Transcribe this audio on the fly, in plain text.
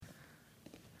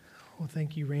Well,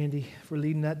 thank you, Randy, for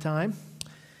leading that time.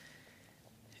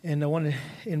 And I want to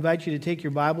invite you to take your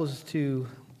Bibles to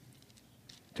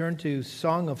turn to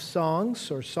Song of Songs,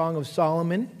 or Song of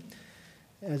Solomon,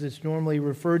 as it's normally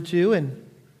referred to. And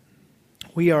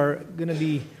we are going to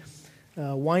be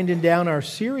winding down our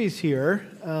series here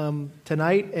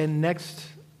tonight and next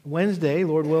Wednesday,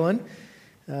 Lord willing.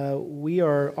 We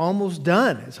are almost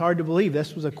done. It's hard to believe.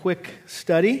 This was a quick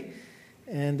study,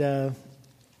 and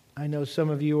I know some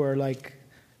of you are like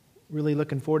really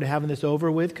looking forward to having this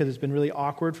over with because it's been really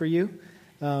awkward for you.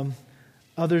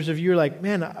 Others of you are like,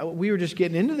 man, we were just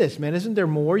getting into this, man. Isn't there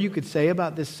more you could say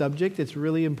about this subject? It's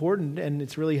really important, and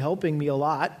it's really helping me a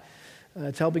lot.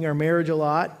 It's helping our marriage a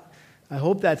lot. I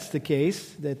hope that's the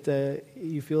case, that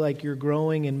you feel like you're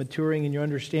growing and maturing in your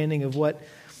understanding of what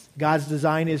God's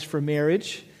design is for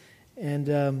marriage.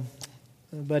 And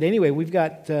but anyway, we've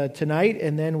got tonight,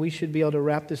 and then we should be able to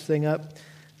wrap this thing up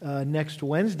next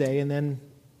Wednesday, and then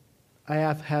I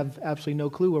have absolutely no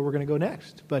clue where we're going to go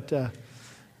next. But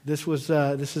this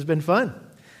has been fun.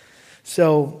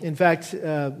 So, in fact,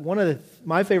 one of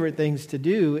my favorite things to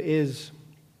do is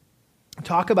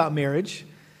talk about marriage.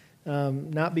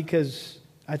 Not because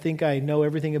I think I know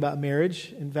everything about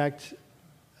marriage. In fact,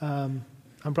 I'm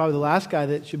probably the last guy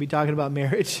that should be talking about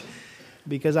marriage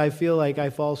because I feel like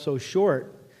I fall so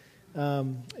short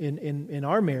in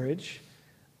our marriage.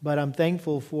 But I'm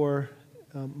thankful for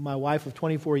my wife of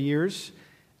 24 years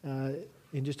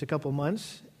in just a couple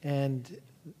months. And,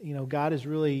 you know, God has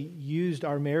really used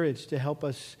our marriage to help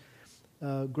us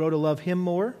grow to love Him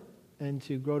more and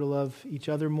to grow to love each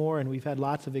other more. And we've had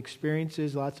lots of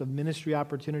experiences, lots of ministry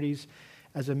opportunities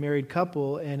as a married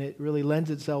couple. And it really lends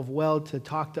itself well to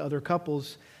talk to other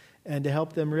couples and to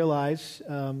help them realize,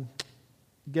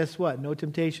 guess what? No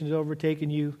temptation has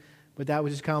overtaken you, but that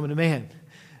which is common to man.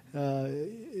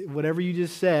 Whatever you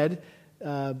just said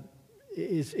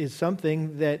is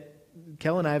something that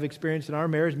Kel and I have experienced in our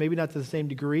marriage, maybe not to the same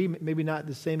degree, maybe not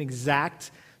the same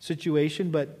exact situation,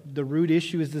 but the root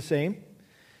issue is the same.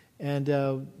 And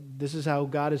this is how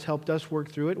God has helped us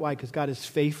work through it. Why? Because God is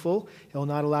faithful. He'll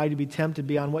not allow you to be tempted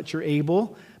beyond what you're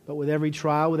able, but with every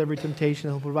trial, with every temptation,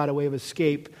 He'll provide a way of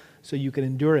escape so you can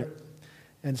endure it.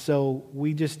 And so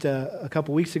we just, a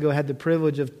couple weeks ago, had the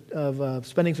privilege of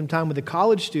spending some time with the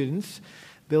college students.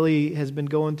 Billy has been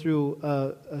going through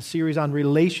a series on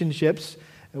relationships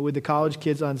with the college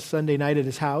kids on Sunday night at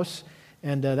his house.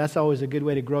 And that's always a good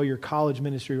way to grow your college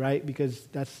ministry, right? Because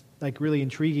that's like really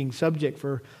intriguing subject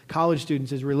for college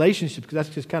students is relationships, because that's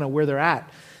just kind of where they're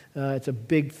at. It's a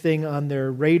big thing on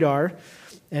their radar.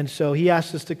 And so he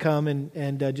asked us to come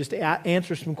and just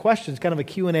answer some questions, kind of a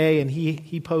Q&A, and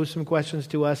he posed some questions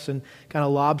to us and kind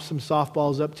of lobbed some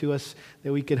softballs up to us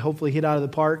that we could hopefully hit out of the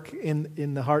park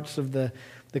in the hearts of the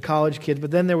college kids.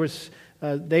 But then there was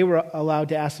they were allowed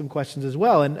to ask some questions as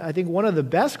well. And I think one of the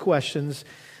best questions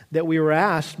that we were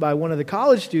asked by one of the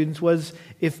college students was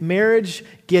if marriage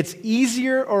gets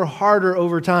easier or harder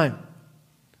over time.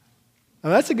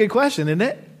 Now, that's a good question, isn't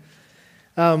it?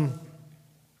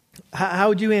 How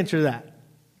would you answer that?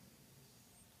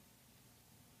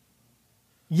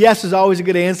 Yes is always a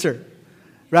good answer,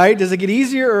 right? Does it get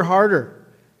easier or harder?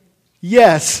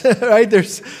 Yes, right?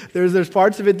 There's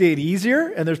parts of it that get easier,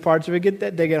 and there's parts of it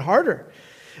that get harder.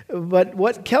 But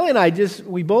what Kelly and I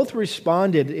we both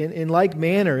responded in like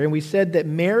manner, and we said that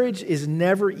marriage is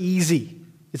never easy.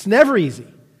 It's never easy.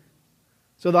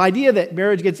 So the idea that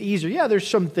marriage gets easier, yeah, there's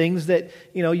some things that,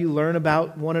 you know, you learn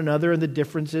about one another and the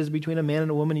differences between a man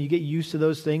and a woman, and you get used to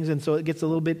those things, and so it gets a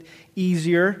little bit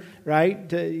easier,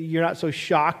 right? You're not so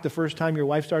shocked the first time your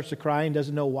wife starts to cry and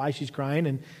doesn't know why she's crying,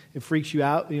 and it freaks you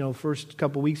out, you know, first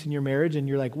couple weeks in your marriage, and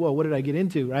you're like, whoa, what did I get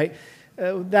into, right?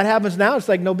 That happens now. It's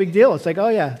like no big deal. It's like, oh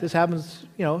yeah, this happens,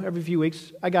 you know, every few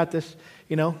weeks. I got this.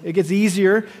 You know, it gets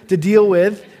easier to deal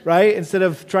with, right? Instead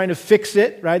of trying to fix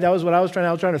it, right? That was what I was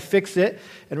trying to fix it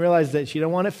and realize that she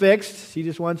don't want it fixed. She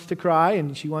just wants to cry,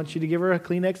 and she wants you to give her a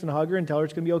Kleenex and hug her and tell her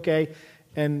it's going to be okay.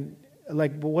 And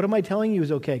like, well, what am I telling you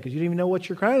is okay? Because you don't even know what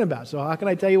you're crying about. So how can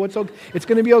I tell you what's okay? It's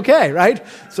going to be okay, right?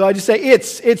 So I just say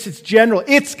it's general.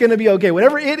 It's going to be okay.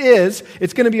 Whatever it is,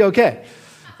 it's going to be okay.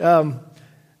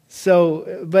 So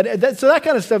that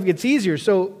kind of stuff gets easier.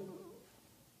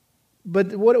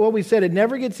 But what we said, it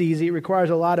never gets easy. It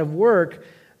requires a lot of work,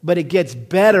 but it gets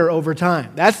better over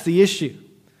time. That's the issue.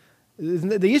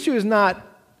 The issue is not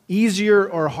easier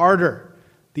or harder.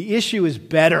 The issue is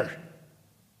better.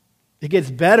 It gets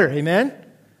better, amen?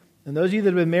 And those of you that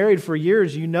have been married for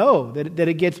years, you know that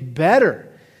it gets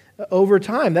better over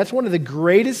time. That's one of the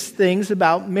greatest things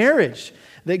about marriage.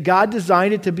 That God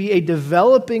designed it to be a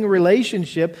developing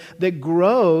relationship that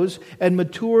grows and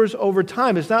matures over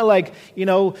time. It's not like,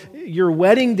 your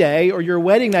wedding day or your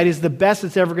wedding night is the best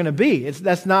it's ever going to be.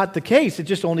 That's not the case. It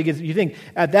just only gets, you think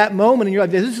at that moment and you're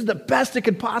like, this is the best it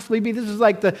could possibly be. This is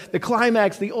like the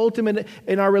climax, the ultimate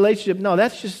in our relationship. No,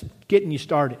 that's just getting you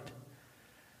started.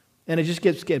 And it just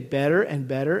get better and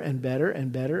better and better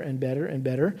and better and better and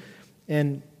better.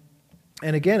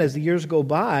 And again, as the years go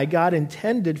by, God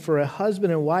intended for a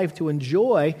husband and wife to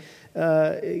enjoy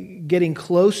getting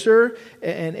closer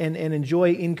and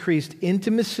enjoy increased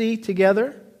intimacy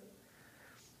together.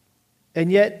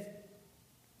 And yet,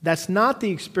 that's not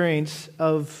the experience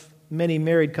of many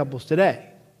married couples today.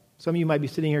 Some of you might be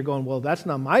sitting here going, well, that's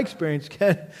not my experience,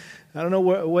 Ken. I don't know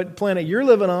what planet you're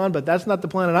living on, but that's not the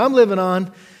planet I'm living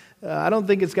on. I don't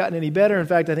think it's gotten any better. In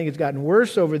fact, I think it's gotten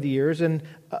worse over the years. And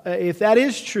if that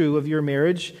is true of your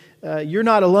marriage, you're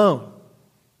not alone.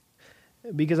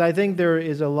 Because I think there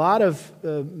is a lot of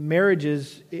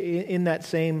marriages in that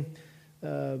same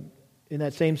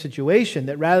situation,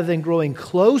 that rather than growing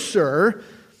closer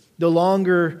the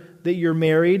longer that you're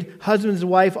married, husbands and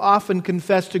wife often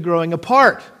confess to growing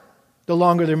apart the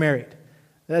longer they're married.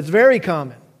 That's very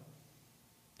common.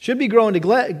 Should be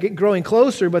growing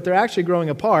closer, but they're actually growing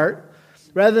apart.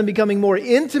 Rather than becoming more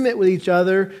intimate with each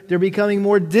other, they're becoming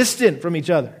more distant from each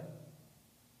other.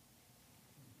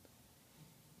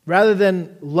 Rather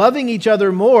than loving each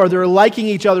other more, they're liking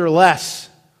each other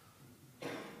less.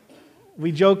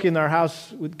 We joke in our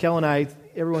house with Kel and I,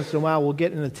 every once in a while we'll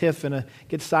get in a tiff and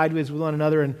get sideways with one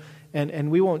another,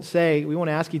 and we won't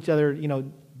ask each other,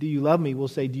 do you love me? We'll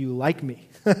say, do you like me?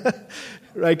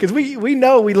 Right? Because we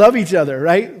know we love each other,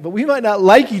 right? But we might not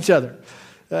like each other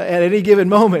at any given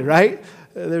moment, right?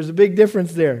 There's a big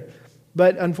difference there.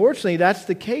 But unfortunately, that's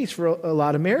the case for a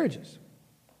lot of marriages.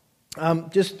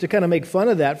 Just to kind of make fun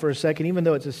of that for a second, even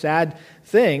though it's a sad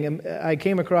thing, I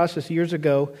came across this years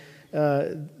ago,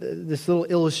 this little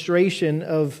illustration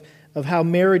of how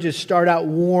marriages start out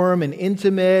warm and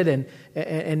intimate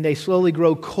and they slowly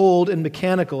grow cold and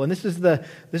mechanical. And this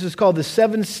is called the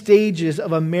 7 stages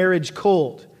of a marriage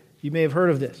cold. You may have heard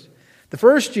of this. The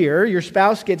first year, your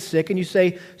spouse gets sick and you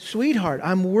say, sweetheart,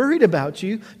 I'm worried about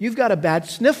you. You've got a bad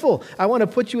sniffle. I want to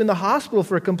put you in the hospital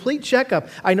for a complete checkup.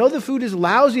 I know the food is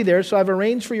lousy there, so I've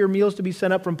arranged for your meals to be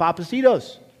sent up from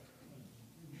Papacitos.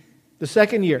 The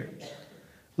second year,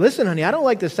 listen, honey, I don't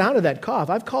like the sound of that cough.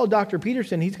 I've called Dr.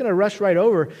 Peterson. He's going to rush right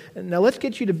over. Now let's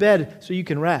get you to bed so you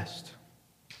can rest.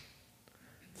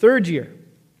 Third year,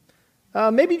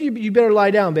 maybe you better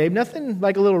lie down, babe. Nothing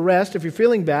like a little rest. If you're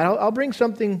feeling bad, I'll bring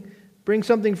something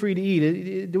for you to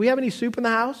eat. Do we have any soup in the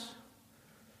house?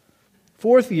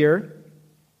 Fourth year,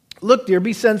 look, dear,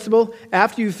 be sensible.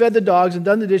 After you've fed the dogs and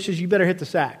done the dishes, you better hit the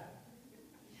sack.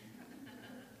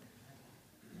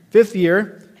 Fifth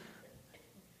year,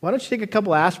 why don't you take a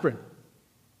couple aspirin?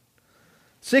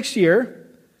 Sixth year,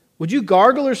 would you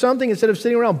gargle or something instead of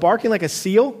sitting around barking like a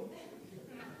seal?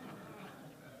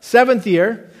 Seventh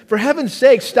year, for heaven's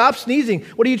sake, stop sneezing.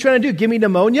 What are you trying to do? Give me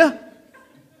pneumonia?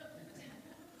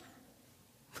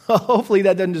 Hopefully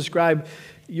that doesn't describe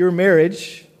your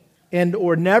marriage and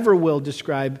or never will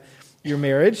describe your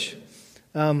marriage.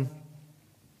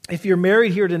 If you're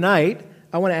married here tonight,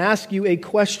 I want to ask you a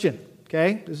question.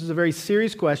 Okay? This is a very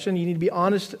serious question. You need to be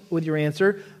honest with your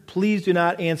answer. Please do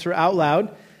not answer out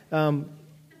loud.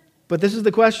 But this is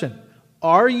the question.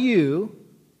 Are you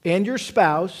and your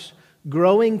spouse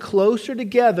growing closer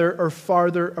together or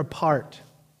farther apart?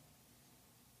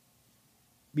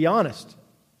 Be honest.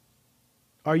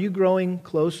 Are you growing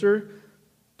closer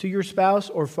to your spouse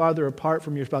or farther apart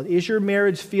from your spouse? Is your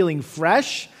marriage feeling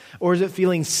fresh or is it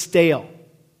feeling stale?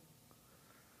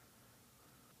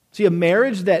 See, a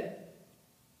marriage that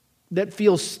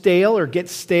feels stale or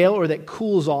gets stale or that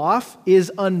cools off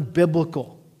is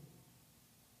unbiblical.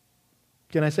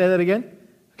 Can I say that again?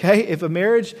 Okay, if a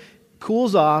marriage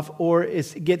cools off or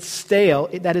gets stale,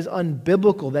 that is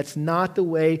unbiblical. That's not the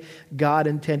way God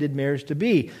intended marriage to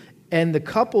be. And the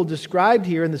couple described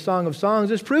here in the Song of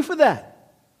Songs is proof of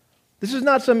that. This is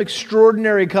not some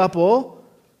extraordinary couple.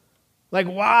 Like,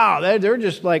 wow, they're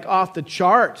just like off the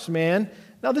charts, man.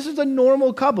 No, this is a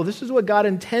normal couple. This is what God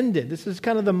intended. This is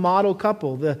kind of the model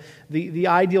couple, the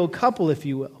ideal couple, if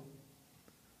you will.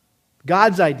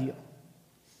 God's ideal.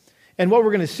 And what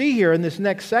we're going to see here in this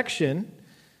next section,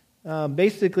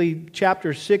 basically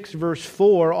chapter 6, verse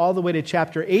 4, all the way to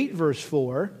chapter 8, verse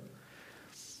 4,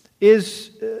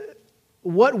 is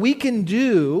what we can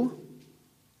do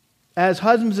as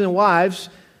husbands and wives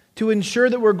to ensure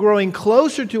that we're growing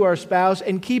closer to our spouse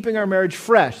and keeping our marriage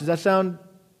fresh. Does that sound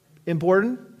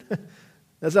important?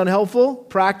 That's unhelpful,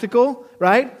 practical,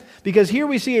 right? Because here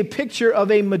we see a picture of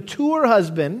a mature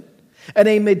husband and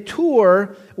a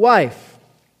mature wife.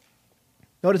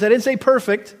 Notice I didn't say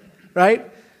perfect,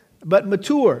 right? But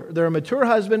mature. They're a mature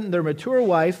husband, they're a mature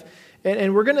wife,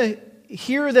 and we're going to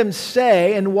hear them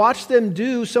say and watch them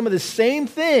do some of the same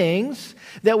things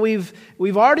that we've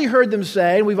already heard them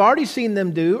say and we've already seen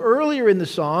them do earlier in the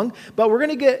song, but we're going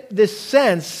to get this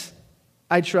sense,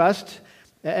 I trust,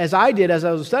 as I did as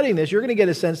I was studying this, you're going to get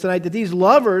a sense tonight that these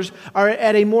lovers are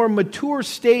at a more mature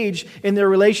stage in their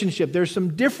relationship. There's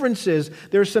some differences,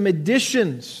 there's some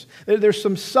additions, there's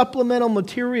some supplemental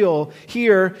material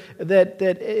here that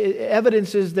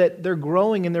evidences that they're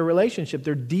growing in their relationship,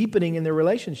 they're deepening in their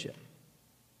relationship.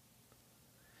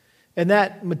 And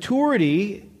that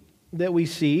maturity that we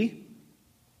see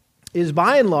is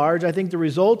by and large, I think, the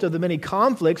result of the many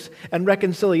conflicts and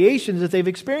reconciliations that they've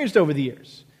experienced over the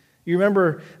years. You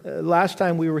remember last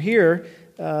time we were here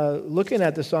looking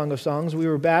at the Song of Songs, we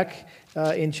were back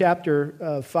in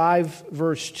chapter 5,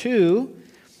 verse 2,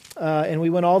 and we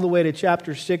went all the way to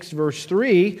chapter 6, verse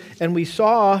 3, and we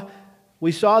saw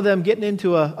them getting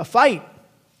into a fight.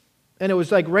 And it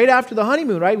was like right after the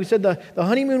honeymoon, right? We said the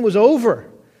honeymoon was over.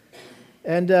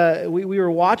 And we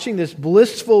were watching this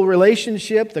blissful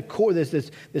relationship,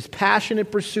 this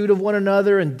passionate pursuit of one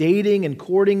another and dating and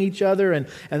courting each other, and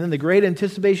then the great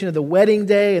anticipation of the wedding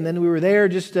day. And then we were there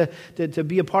just to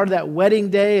be a part of that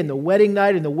wedding day and the wedding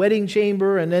night and the wedding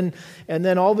chamber. And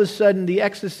then all of a sudden the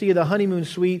ecstasy of the honeymoon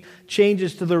suite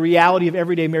changes to the reality of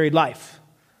everyday married life.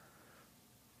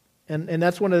 And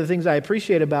that's one of the things I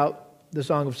appreciate about the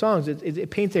Song of Songs. It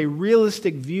paints a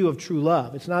realistic view of true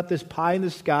love. It's not this pie in the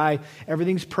sky,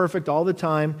 everything's perfect all the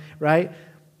time, right?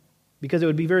 Because it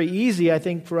would be very easy, I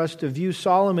think, for us to view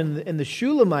Solomon and the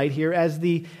Shulamite here as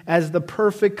the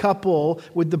perfect couple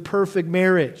with the perfect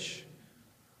marriage.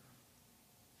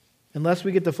 Unless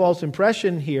we get the false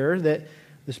impression here that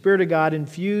the Spirit of God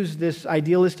infused this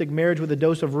idealistic marriage with a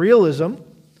dose of realism.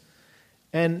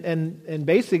 And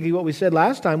basically what we said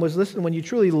last time was, listen, when you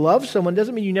truly love someone,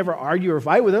 doesn't mean you never argue or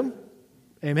fight with them.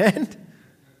 Amen?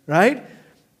 Right?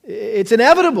 It's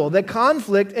inevitable that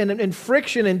conflict and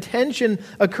friction and tension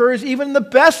occurs even in the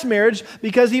best marriage,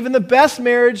 because even the best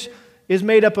marriage is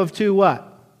made up of two what?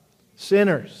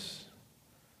 Sinners.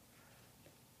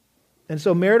 And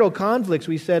so marital conflicts,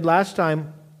 we said last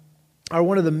time, are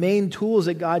one of the main tools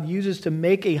that God uses to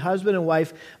make a husband and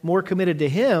wife more committed to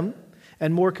Him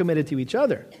and more committed to each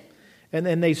other.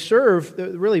 And they serve,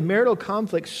 really, marital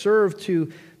conflicts serve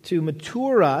to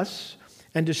mature us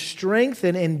and to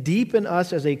strengthen and deepen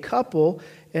us as a couple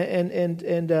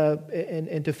and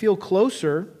to feel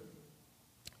closer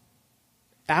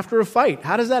after a fight.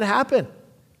 How does that happen?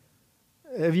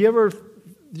 Have you ever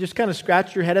just kind of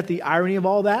scratched your head at the irony of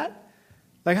all that?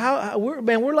 Like,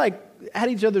 we're like at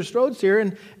each other's throats here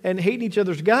and hating each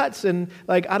other's guts, and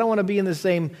like, I don't want to be in the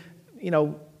same,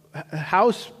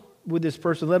 house with this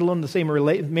person, let alone the same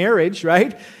marriage,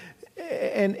 right?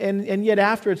 And yet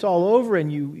after it's all over and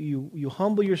you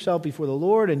humble yourself before the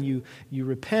Lord and you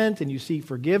repent and you seek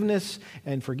forgiveness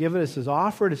and forgiveness is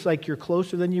offered, it's like you're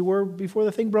closer than you were before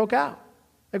the thing broke out.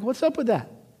 Like, what's up with that?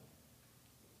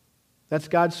 That's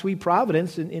God's sweet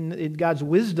providence in God's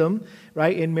wisdom,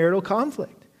 right, in marital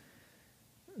conflict.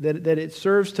 That it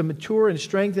serves to mature and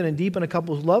strengthen and deepen a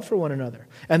couple's love for one another.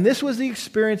 And this was the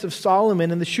experience of Solomon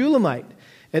and the Shulamite.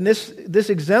 And this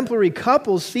exemplary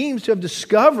couple seems to have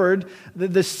discovered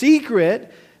the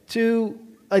secret to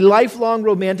a lifelong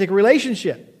romantic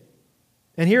relationship.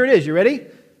 And here it is. You ready?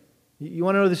 You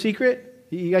want to know the secret?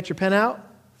 You got your pen out?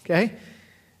 Okay.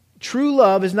 True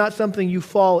love is not something you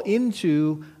fall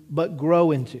into, but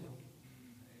grow into.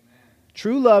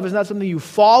 True love is not something you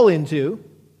fall into.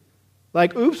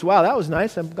 Like, oops, wow, that was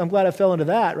nice. I'm glad I fell into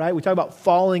that, right? We talk about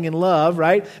falling in love,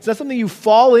 right? It's not something you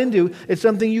fall into. It's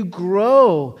something you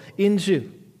grow into.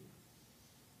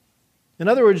 In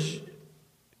other words,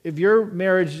 if your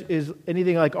marriage is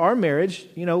anything like our marriage,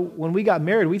 when we got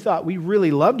married, we thought we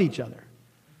really loved each other.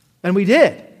 And we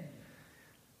did.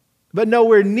 But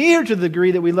nowhere near to the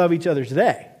degree that we love each other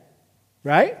today,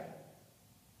 right?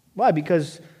 Why?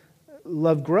 Because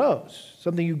love grows,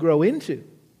 something you grow into.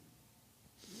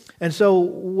 And so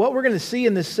what we're going to see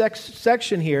in this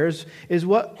section here is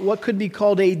what could be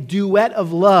called a duet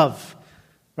of love.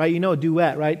 Right? You know a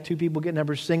duet, right? Two people getting up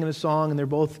and singing a song and they're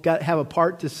both have a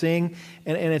part to sing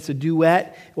and it's a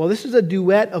duet. Well, this is a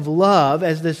duet of love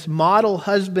as this model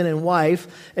husband and wife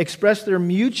express their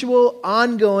mutual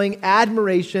ongoing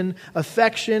admiration,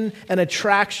 affection, and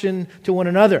attraction to one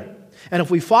another. And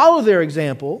if we follow their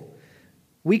example,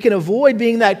 We can avoid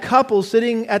being that couple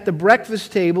sitting at the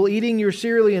breakfast table eating your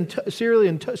cereal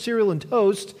and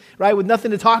toast, right, with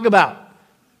nothing to talk about.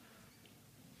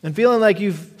 And feeling like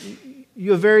you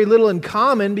have very little in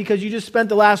common because you just spent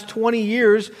the last 20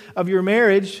 years of your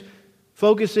marriage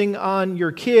focusing on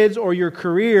your kids or your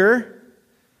career.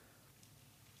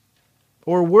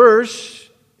 Or worse,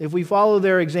 if we follow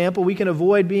their example, we can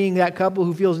avoid being that couple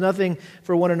who feels nothing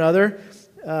for one another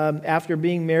after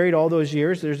being married all those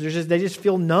years. They just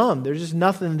feel numb. There's just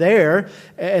nothing there.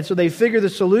 And so they figure the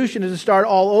solution is to start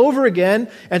all over again.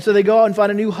 And so they go out and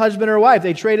find a new husband or wife.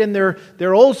 They trade in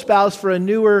their old spouse for a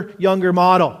newer, younger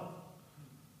model.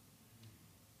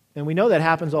 And we know that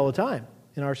happens all the time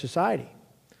in our society.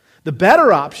 The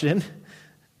better option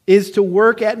is to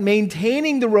work at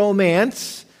maintaining the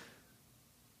romance,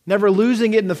 never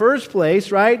losing it in the first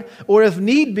place, right? Or if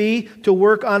need be, to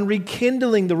work on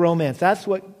rekindling the romance. That's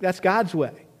God's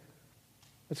way.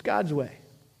 That's God's way.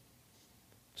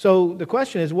 So the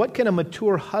question is, what can a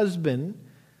mature husband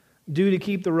do to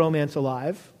keep the romance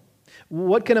alive?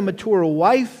 What can a mature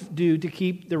wife do to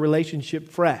keep the relationship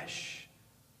fresh?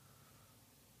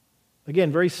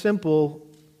 Again, very simple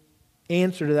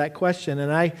answer to that question,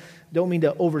 and I don't mean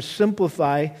to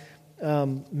oversimplify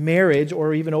marriage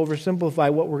or even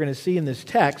oversimplify what we're going to see in this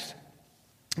text.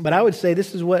 But I would say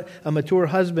this is what a mature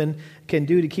husband can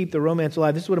do to keep the romance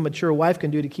alive. This is what a mature wife can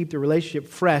do to keep the relationship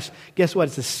fresh. Guess what?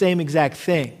 It's the same exact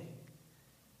thing.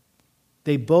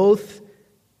 They both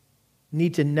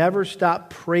need to never stop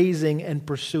praising and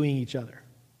pursuing each other.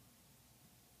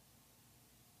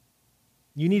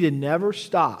 You need to never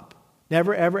stop,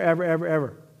 never, ever, ever, ever,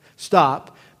 ever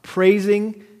stop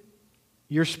praising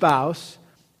your spouse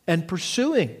and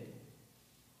pursuing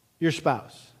your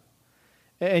spouse.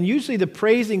 And usually the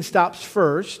praising stops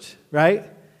first, right?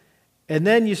 And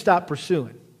then you stop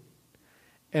pursuing.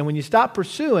 And when you stop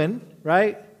pursuing,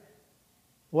 right,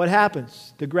 what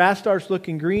happens? The grass starts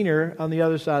looking greener on the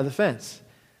other side of the fence.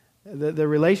 The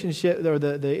relationship or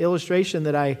the illustration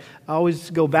that I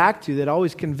always go back to that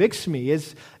always convicts me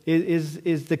is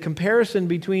the comparison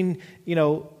between,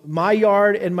 my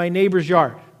yard and my neighbor's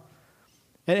yard.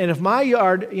 And if my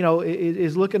yard,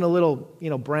 is looking a little,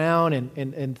 brown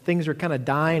and things are kind of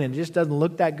dying and it just doesn't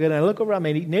look that good, and I look over at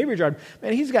my neighbor's yard,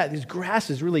 man, he's got this grass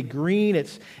is really green,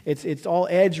 it's all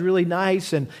edged really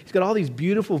nice, and he's got all these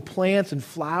beautiful plants and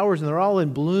flowers, and they're all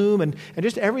in bloom, and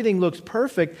just everything looks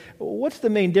perfect. What's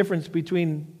the main difference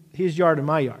between his yard and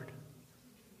my yard?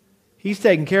 He's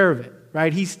taking care of it,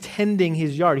 right? He's tending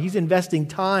his yard. He's investing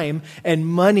time and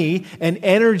money and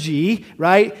energy,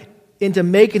 right, into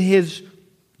making his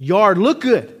yard look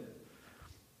good.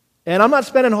 And I'm not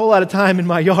spending a whole lot of time in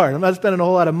my yard. I'm not spending a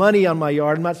whole lot of money on my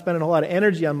yard. I'm not spending a whole lot of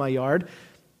energy on my yard.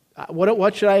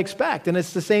 What should I expect? And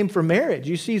it's the same for marriage.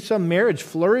 You see some marriage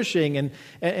flourishing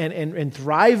and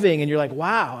thriving, and you're like,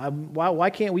 wow, why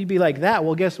can't we be like that?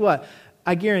 Well, guess what?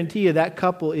 I guarantee you that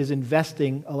couple is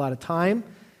investing a lot of time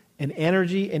and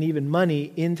energy and even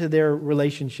money into their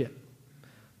relationship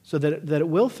so that it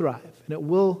will thrive and it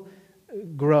will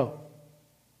grow.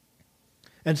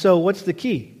 And so what's the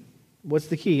key? What's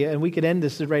the key? And we could end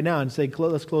this right now and say,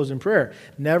 let's close in prayer.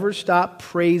 Never stop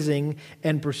praising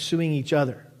and pursuing each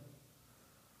other.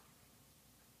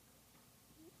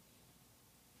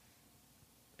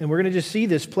 And we're going to just see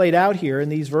this played out here in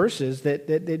these verses,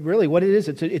 that really what it is,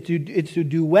 it's a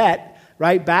duet,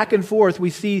 right? Back and forth.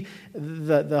 We see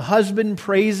the husband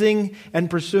praising and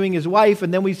pursuing his wife,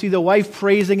 and then we see the wife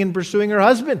praising and pursuing her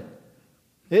husband.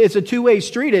 It's a two-way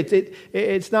street.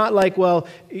 It's not like,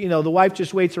 the wife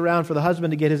just waits around for the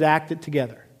husband to get his act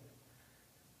together.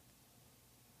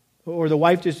 Or the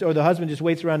husband just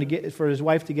waits around for his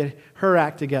wife to get her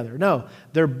act together. No,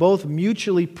 they're both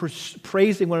mutually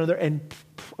praising one another and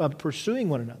pursuing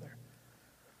one another.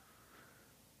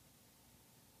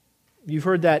 You've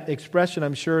heard that expression,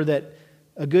 I'm sure, that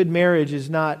a good marriage is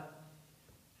not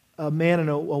a man and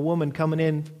a woman coming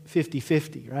in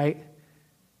 50-50, right?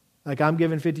 Like I'm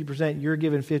giving 50%, you're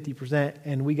giving 50%,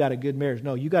 and we got a good marriage.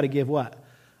 No, you got to give what?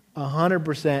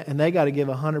 100%, and they got to give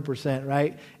 100%,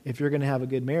 right? If you're going to have a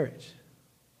good marriage.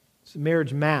 It's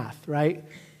marriage math, right?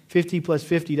 50 plus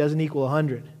 50 doesn't equal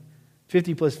 100.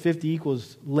 50 plus 50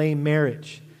 equals lame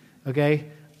marriage, okay?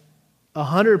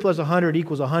 100 plus 100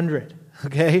 equals 100,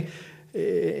 okay?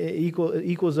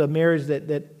 Equals a marriage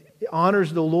that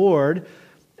honors the Lord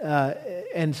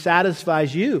and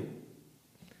satisfies you.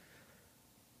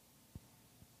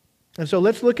 And so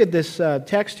let's look at this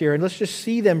text here, and let's just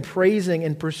see them praising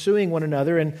and pursuing one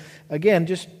another. And again,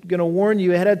 just going to warn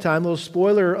you ahead of time, a little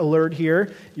spoiler alert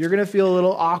here. You're going to feel a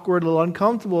little awkward, a little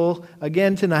uncomfortable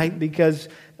again tonight because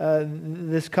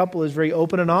this couple is very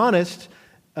open and honest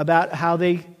about how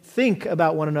they think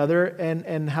about one another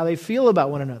and how they feel about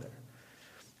one another.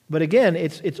 But again,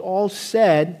 it's all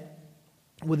said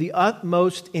with the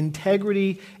utmost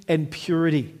integrity and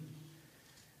purity.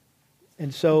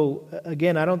 And so,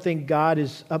 again, I don't think God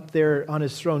is up there on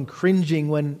his throne cringing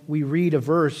when we read a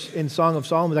verse in Song of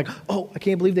Solomon, like, oh, I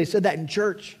can't believe they said that in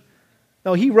church.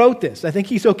 No, he wrote this. I think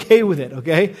he's okay with it,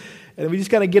 okay? And we just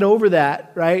got to get over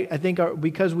that, right? I think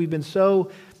because we've been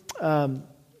so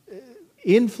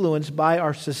influenced by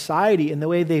our society and the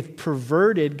way they've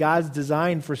perverted God's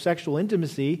design for sexual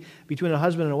intimacy between a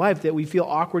husband and a wife that we feel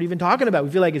awkward even talking about.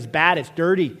 We feel like it's bad, it's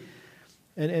dirty.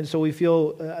 And so we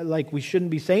feel like we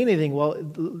shouldn't be saying anything. Well,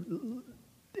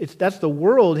 that's the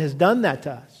world has done that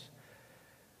to us.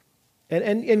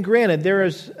 And granted, there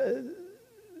is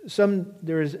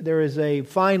a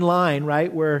fine line,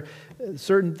 right, where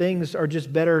certain things are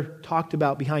just better talked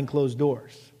about behind closed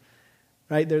doors,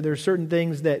 right? There are certain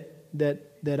things that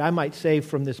I might say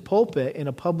from this pulpit in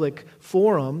a public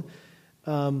forum,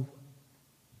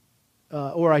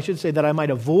 or I should say that I might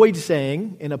avoid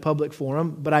saying in a public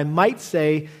forum, but I might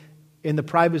say in the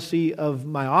privacy of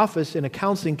my office in a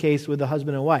counseling case with a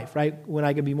husband and wife, right? When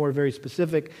I can be more very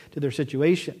specific to their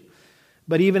situation.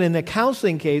 But even in the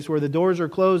counseling case where the doors are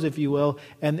closed, if you will,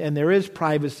 and there is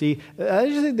privacy, I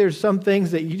just think there's some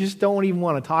things that you just don't even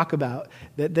want to talk about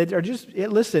that are just,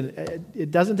 listen,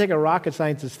 it doesn't take a rocket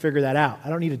scientist to figure that out. I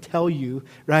don't need to tell you,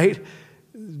 right?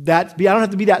 I don't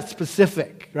have to be that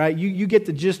specific, right? You get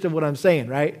the gist of what I'm saying,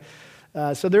 right?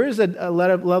 So there is a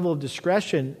level of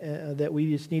discretion that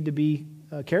we just need to be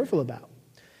careful about.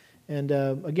 And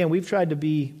again, we've tried to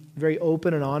be very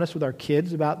open and honest with our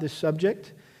kids about this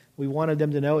subject. We wanted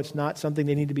them to know it's not something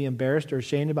they need to be embarrassed or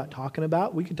ashamed about talking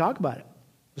about. We can talk about it.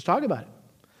 Let's talk about it.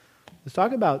 Let's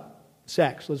talk about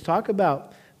sex. Let's talk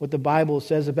about what the Bible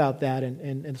says about that.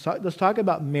 And let's talk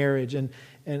about marriage. And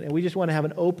we just want to have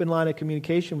an open line of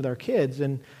communication with our kids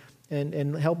and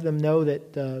help them know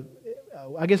that,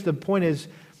 I guess the point is,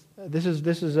 this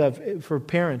is for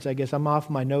parents, I guess. I'm off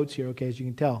my notes here, okay, as you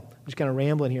can tell. I'm just kind of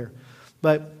rambling here.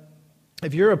 But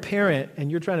if you're a parent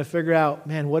and you're trying to figure out,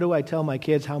 man, what do I tell my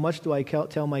kids? How much do I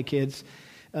tell my kids?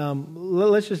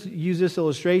 Let's just use this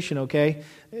illustration, okay?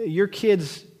 Your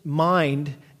kid's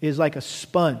mind is like a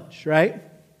sponge, right?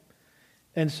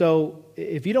 And so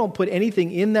if you don't put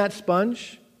anything in that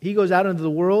sponge, he goes out into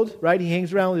the world, right? He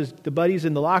hangs around with the buddies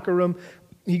in the locker room.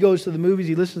 He goes to the movies.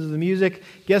 He listens to the music.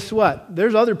 Guess what?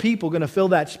 There's other people going to fill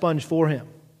that sponge for him,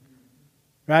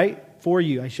 right? For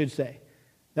you, I should say.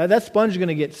 Now, that sponge is going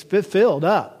to get filled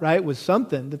up, right, with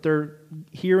something that they're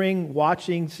hearing,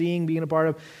 watching, seeing, being a part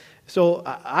of. So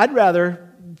I'd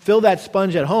rather fill that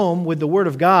sponge at home with the Word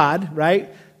of God,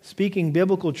 right, speaking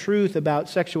biblical truth about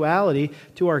sexuality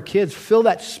to our kids. Fill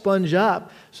that sponge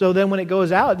up so then when it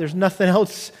goes out, there's nothing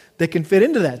else that can fit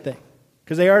into that thing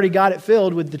because they already got it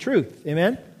filled with the truth.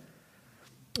 Amen?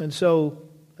 And so,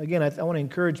 again, I want to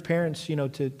encourage parents,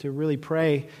 to really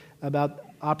pray about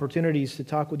opportunities to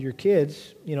talk with your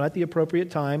kids, at the appropriate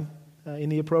time, in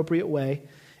the appropriate way.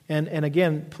 And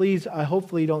again, please, I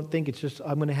hopefully don't think it's just,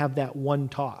 I'm going to have that one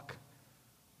talk.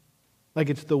 Like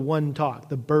it's the one talk,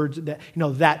 the birds,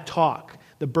 that talk,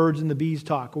 the birds and the bees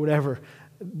talk, or whatever.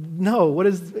 No, what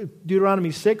does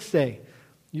Deuteronomy 6 say?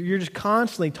 You're just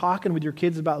constantly talking with your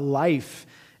kids about life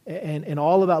and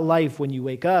all about life when you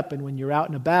wake up and when you're out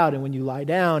and about and when you lie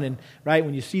down and, right,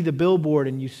 when you see the billboard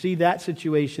and you see that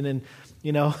situation. And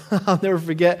I'll never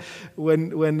forget when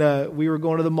we were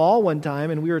going to the mall one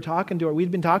time and we'd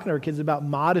been talking to our kids about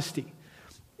modesty.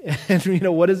 And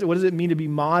what does it mean to be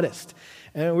modest?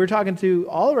 And we were talking to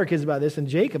all of our kids about this, and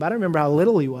Jacob, I don't remember how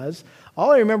little he was.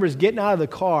 All I remember is getting out of the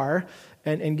car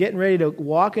and getting ready to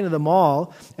walk into the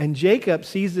mall, and Jacob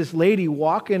sees this lady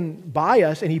walking by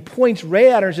us, and he points right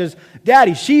at her and says,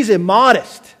 "Daddy, she's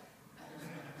immodest."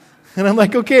 And I'm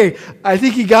like, okay, I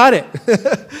think he got it.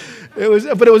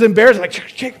 But it was embarrassing, like,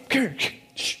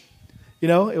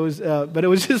 but it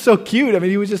was just so cute. I mean,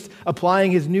 he was just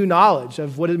applying his new knowledge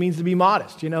of what it means to be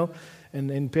modest,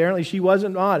 and apparently she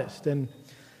wasn't modest.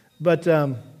 But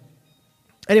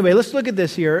anyway, let's look at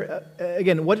this here.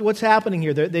 Again, what's happening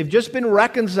here? They've just been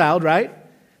reconciled, right?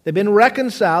 They've been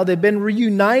reconciled. They've been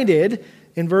reunited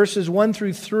in verses 1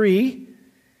 through 3.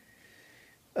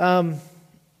 And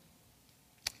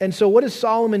so what does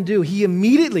Solomon do? He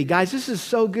immediately, guys, this is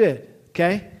so good,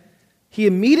 okay? He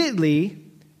immediately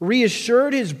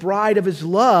reassured his bride of his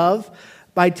love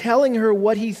by telling her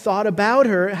what he thought about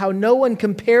her, how no one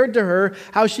compared to her,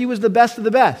 how she was the best of the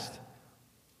best.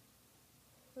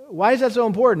 Why is that so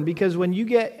important? Because when you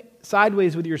get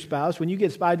sideways with your spouse, when you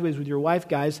get sideways with your wife,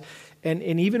 guys, and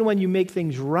even when you make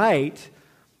things right,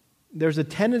 there's a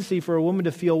tendency for a woman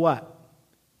to feel what?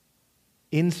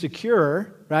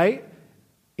 Insecure, right?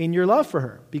 In your love for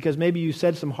her, because maybe you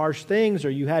said some harsh things,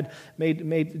 or you had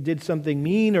did something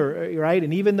mean, or right,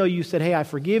 and even though you said, "Hey, I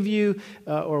forgive you,"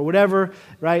 or whatever,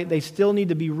 right? They still need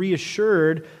to be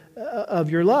reassured of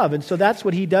your love, and so that's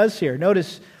what he does here.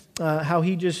 Notice how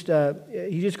he just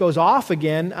goes off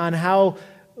again on how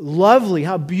lovely,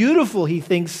 how beautiful he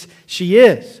thinks she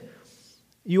is.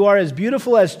 You are as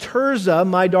beautiful as Tirzah,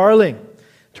 my darling.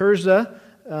 Tirzah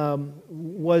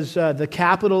was the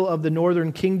capital of the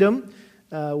northern kingdom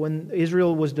when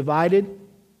Israel was divided.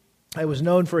 It was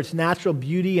known for its natural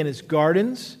beauty and its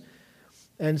gardens.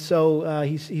 And so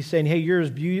he's saying, hey, you're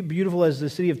as beautiful as the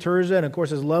city of Tirzah, and of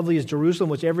course as lovely as Jerusalem,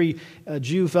 which every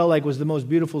Jew felt like was the most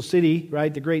beautiful city,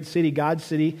 right? The great city, God's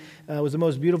city, was the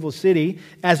most beautiful city.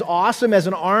 As awesome as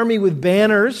an army with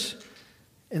banners.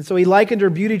 And so he likened her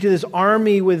beauty to this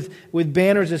army with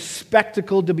banners, this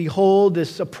spectacle to behold,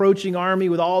 this approaching army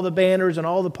with all the banners and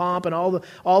all the pomp and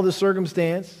all the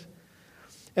circumstance.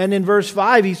 And in verse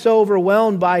 5, he's so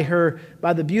overwhelmed by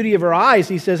the beauty of her eyes,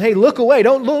 he says, hey, look away,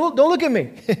 don't look at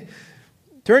me.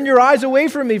 Turn your eyes away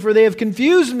from me, for they have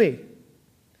confused me.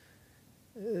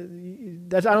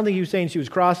 I don't think he was saying she was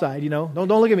cross-eyed, Don't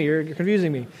look at me, you're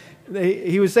confusing me.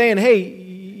 He was saying,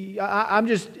 hey,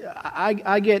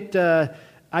 I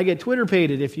get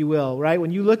Twitter-pated, if you will, right?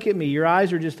 When you look at me, your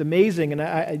eyes are just amazing, and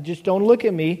I just don't look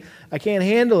at me. I can't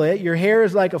handle it. Your hair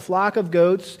is like a flock of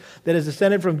goats that has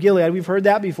descended from Gilead. We've heard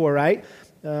that before, right?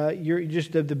 You're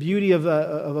just the beauty of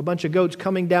a bunch of goats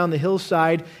coming down the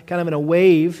hillside, kind of in a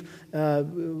wave,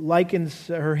 likens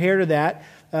her hair to that.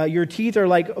 Your teeth are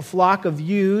like a flock of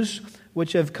ewes,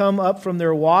 which have come up from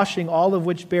their washing, all of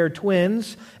which bear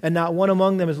twins, and not one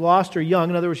among them is lost or young.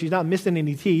 In other words, she's not missing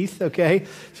any teeth, okay?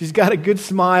 She's got a good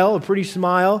smile, a pretty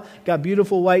smile, got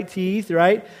beautiful white teeth,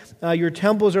 right? Your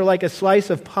temples are like a slice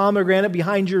of pomegranate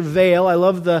behind your veil. I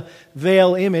love the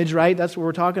veil image, right? That's what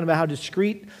we're talking about, how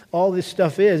discreet all this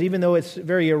stuff is, even though it's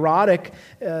very erotic,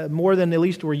 more than at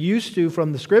least we're used to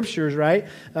from the Scriptures, right?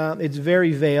 It's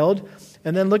very veiled.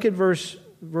 And then look at verse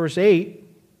 8.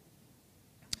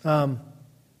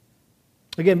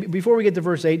 Again, before we get to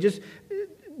verse 8, just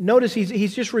notice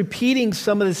he's just repeating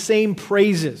some of the same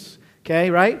praises, okay,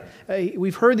 right?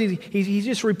 We've heard these, he's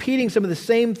just repeating some of the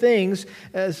same things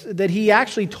that he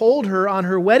actually told her on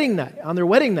their wedding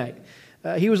night.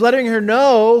 He was letting her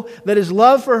know that his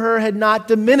love for her had not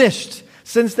diminished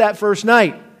since that first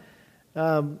night.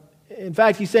 In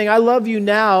fact, he's saying, I love you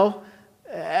now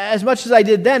as much as I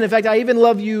did then. In fact, I even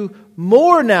love you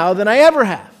more now than I ever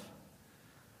have.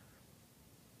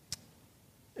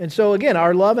 And so again,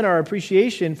 our love and our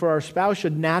appreciation for our spouse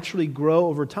should naturally grow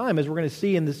over time. As we're going to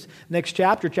see in this next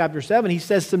chapter, chapter 7, he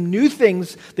says some new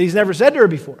things that he's never said to her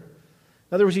before.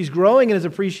 In other words, he's growing in his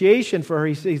appreciation for her.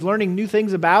 He's learning new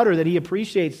things about her that he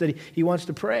appreciates, that he wants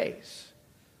to praise.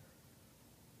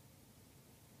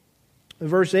 In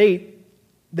verse 8,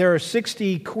 there are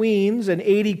 60 queens and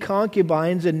 80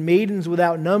 concubines and maidens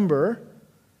without number.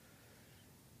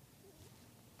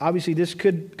 Obviously, this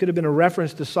could have been a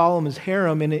reference to Solomon's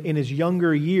harem in his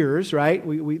younger years, right?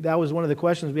 That was one of the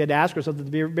questions we had to ask ourselves at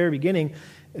the very beginning.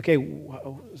 Okay,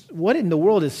 what in the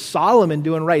world is Solomon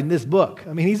doing right in this book?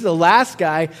 I mean, he's the last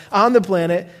guy on the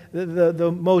planet,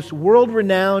 the most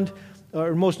world-renowned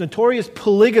or most notorious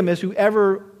polygamist who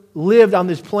ever lived on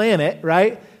this planet,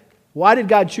 right? Why did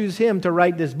God choose him to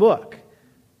write this book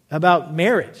about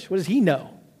marriage? What does he know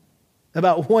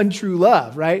about one true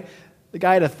love, right? The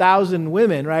guy had 1,000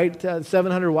 women, right?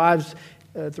 700 wives,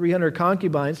 300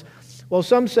 concubines. Well,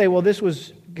 some say, well, this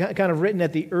was kind of written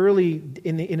at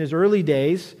in his early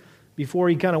days, before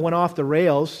he kind of went off the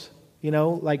rails,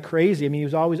 like crazy. I mean, he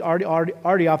was always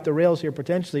already off the rails here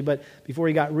potentially, but before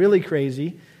he got really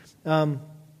crazy.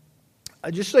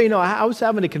 Just so you know, I was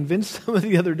having to convince someone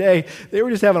the other day. They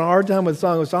were just having a hard time with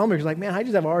Song of Solomon. Because like, man, I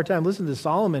just have a hard time listening to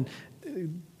Solomon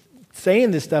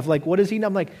saying this stuff. Like, what does he know?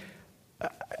 I'm like,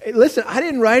 listen, I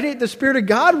didn't write it. The Spirit of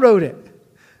God wrote it.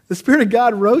 The Spirit of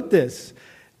God wrote this.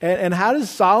 And how does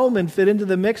Solomon fit into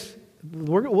the mix?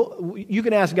 You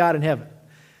can ask God in heaven.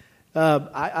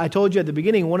 I told you at the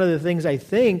beginning, one of the things I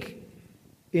think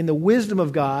in the wisdom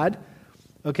of God,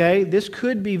 okay, this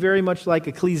could be very much like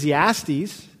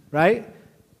Ecclesiastes, right?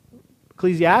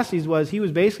 Ecclesiastes he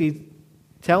was basically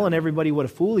telling everybody what a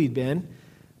fool he'd been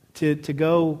to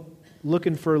go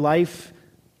looking for life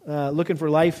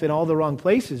in all the wrong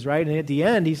places, right? And at the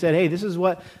end, he said, hey, this is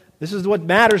what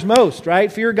matters most,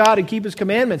 right? Fear God and keep His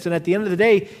commandments. And at the end of the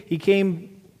day,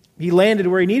 he landed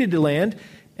where he needed to land.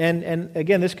 And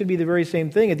again, this could be the very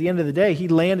same thing. At the end of the day, he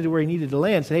landed where he needed to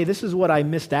land. Said, hey, this is what I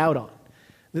missed out on.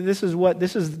 This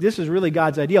is really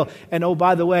God's ideal. And oh,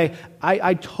 by the way,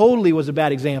 I totally was a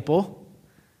bad example.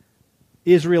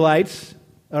 Israelites,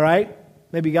 all right?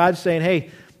 Maybe God's saying,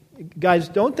 hey, guys,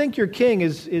 don't think your king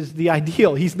is the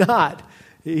ideal. He's not.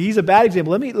 He's a bad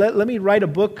example. Let me write a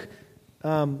book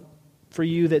for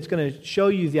you that's going to show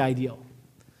you the ideal.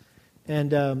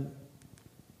 And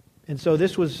so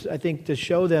this was, I think, to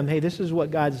show them, hey, this is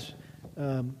what God's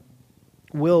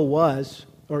will was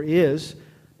or is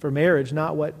for marriage,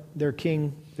 not what their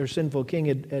sinful king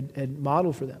had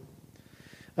modeled for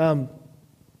them.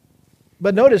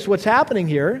 But notice what's happening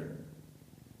here.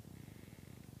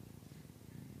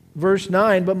 Verse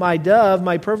 9, but my dove,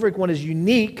 my perfect one, is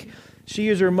unique. She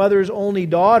is her mother's only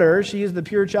daughter. She is the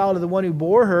pure child of the one who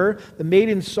bore her. The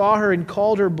maidens saw her and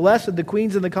called her blessed, the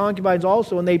queens and the concubines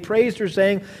also. And they praised her,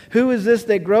 saying, who is this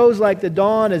that grows like the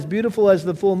dawn, as beautiful as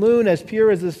the full moon, as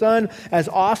pure as the sun, as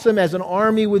awesome as an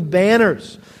army with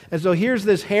banners? And so here's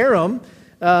this harem,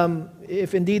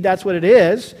 if indeed that's what it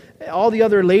is. All the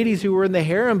other ladies who were in the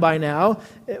harem by now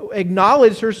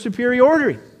acknowledged her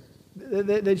superiority.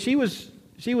 That she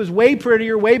was way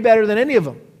prettier, way better than any of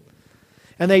them.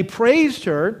 And they praised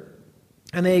her,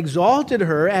 and they exalted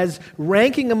her as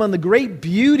ranking among the great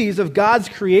beauties of God's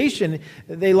creation.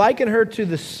 They liken her to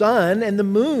the sun and the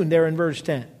moon there in verse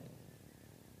 10.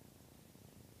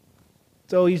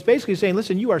 So he's basically saying,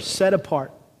 listen, you are set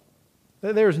apart.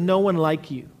 There's no one like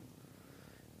you.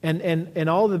 And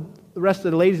all the rest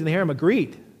of the ladies in the harem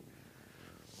agreed.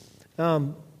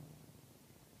 So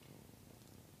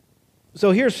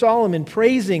here's Solomon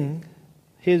praising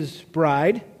his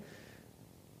bride.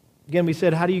 Again, we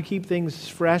said, how do you keep things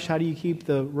fresh? How do you keep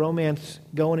the romance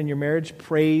going in your marriage?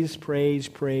 Praise, praise,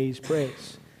 praise,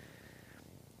 praise.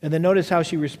 And then notice how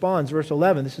she responds. Verse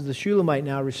 11, this is the Shulamite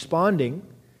now responding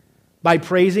by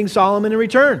praising Solomon in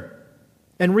return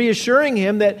and reassuring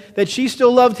him that she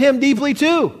still loved him deeply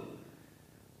too.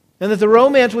 And that the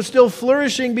romance was still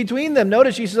flourishing between them.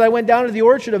 Notice she says, I went down to the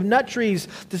orchard of nut trees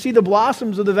to see the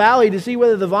blossoms of the valley, to see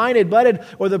whether the vine had budded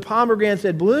or the pomegranates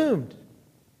had bloomed.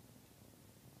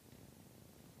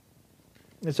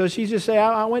 And so she's just saying,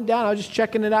 I went down, I was just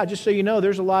checking it out, just so you know,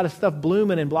 there's a lot of stuff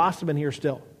blooming and blossoming here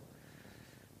still.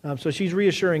 So she's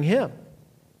reassuring him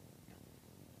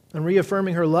and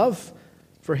reaffirming her love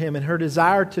for him and her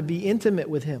desire to be intimate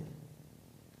with him.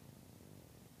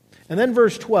 And then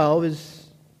verse 12 is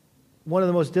one of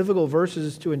the most difficult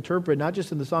verses to interpret, not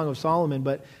just in the Song of Solomon,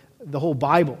 but the whole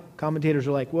Bible. Commentators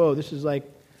are like, whoa, this is like,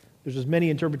 there's as many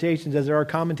interpretations as there are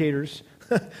commentators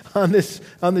on this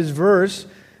what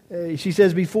she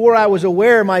says, before I was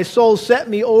aware, my soul set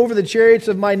me over the chariots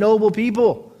of my noble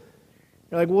people.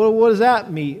 You're like, well, what does that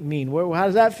mean? How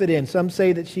does that fit in? Some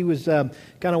say that she was kind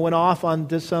of went off on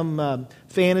some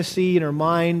fantasy in her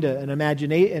mind, an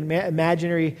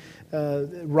imaginary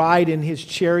ride in his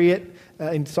chariot,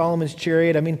 in Solomon's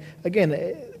chariot. I mean,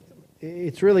 again,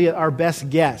 it's really our best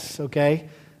guess, okay?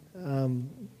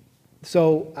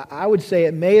 So I would say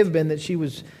it may have been that she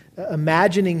was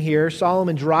imagining here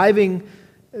Solomon driving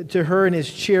to her in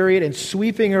his chariot and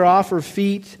sweeping her off her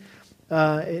feet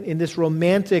in this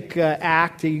romantic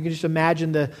act. You can just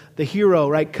imagine the hero,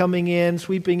 right, coming in,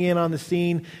 sweeping in on the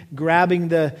scene, grabbing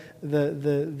the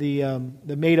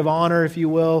maid of honor, if you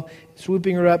will,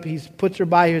 swooping her up. He puts her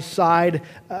by his side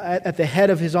at the head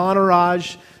of his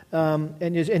entourage,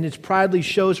 and just proudly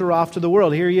shows her off to the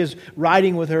world. Here he is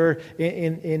riding with her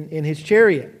in his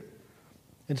chariot.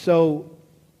 And so,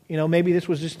 maybe this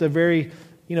was just a very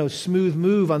smooth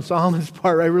move on Solomon's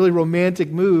part, right? Really romantic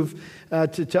move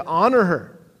to honor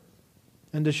her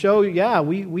and to show,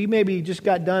 we maybe just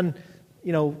got done,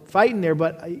 fighting there,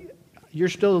 but you're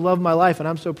still the love of my life, and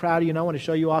I'm so proud of you, and I want to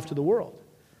show you off to the world.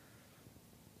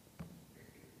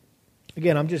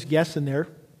 Again, I'm just guessing there.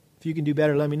 If you can do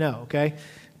better, let me know, okay?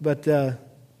 But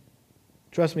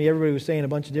trust me, everybody was saying a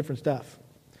bunch of different stuff.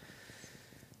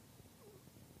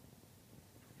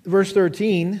 Verse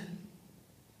 13.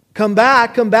 Come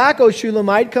back, O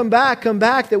Shulamite, come back,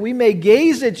 that we may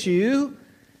gaze at you.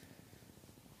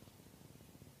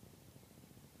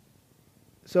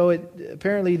 So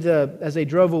apparently, as they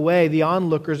drove away, the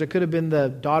onlookers, it could have been the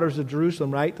daughters of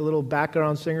Jerusalem, right? The little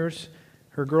background singers,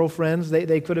 her girlfriends.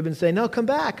 They could have been saying, "No, come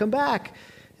back.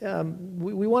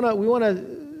 We want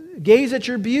to gaze at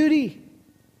your beauty."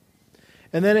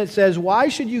 And then it says, "Why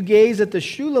should you gaze at the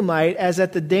Shulamite as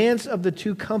at the dance of the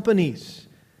two companies?"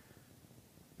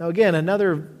 Now again,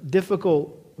 another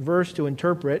difficult verse to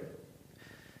interpret.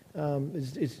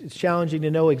 It's challenging to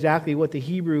know exactly what the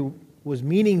Hebrew was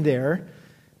meaning there.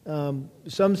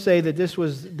 Some say that this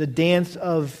was the dance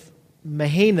of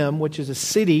Mahanaim, which is a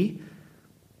city.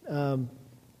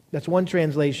 That's one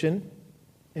translation.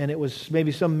 And it was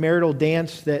maybe some marital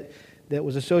dance that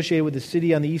was associated with the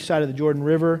city on the east side of the Jordan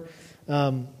River.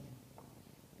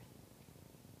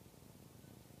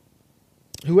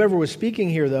 Whoever was speaking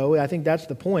here, though, I think that's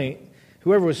the point.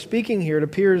 Whoever was speaking here, it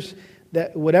appears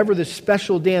that whatever the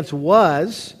special dance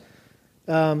was,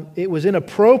 it was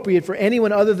inappropriate for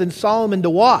anyone other than Solomon to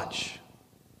watch.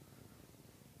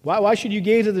 Why should you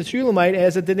gaze at the Shulamite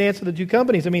as at the dance of the two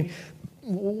companies? I mean,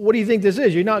 what do you think this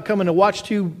is? You're not coming to watch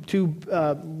two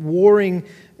warring,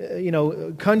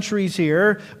 countries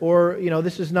here, or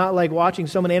this is not like watching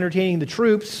someone entertaining the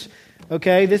troops.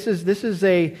 Okay, this is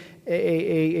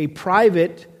a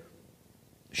private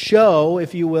show,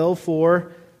 if you will,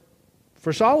 for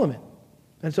Solomon.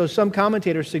 And so some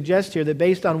commentators suggest here that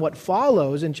based on what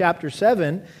follows in chapter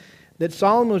 7, that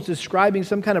Solomon was describing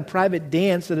some kind of private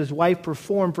dance that his wife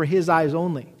performed for his eyes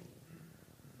only.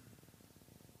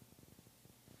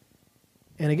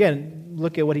 And again,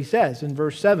 look at what he says in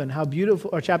verse 7, how beautiful,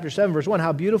 or chapter 7, verse 1,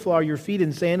 how beautiful are your feet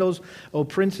in sandals, O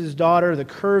prince's daughter. The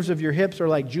curves of your hips are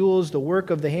like jewels, the work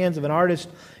of the hands of an artist.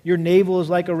 Your navel is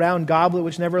like a round goblet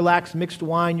which never lacks mixed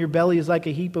wine. Your belly is like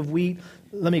a heap of wheat.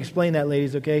 Let me explain that,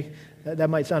 ladies, okay? That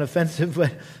might sound offensive,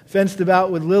 but fenced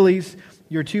about with lilies.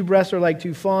 Your two breasts are like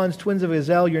two fawns, twins of a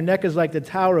gazelle. Your neck is like the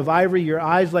tower of ivory. Your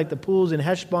eyes like the pools in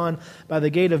Heshbon by the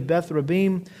gate of Beth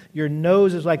Rabim. Your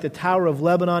nose is like the tower of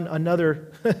Lebanon.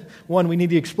 Another one we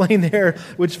need to explain there,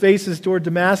 which faces toward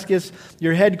Damascus.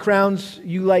 Your head crowns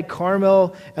you like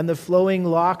Carmel, and the flowing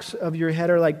locks of your head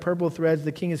are like purple threads.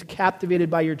 The king is captivated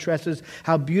by your tresses.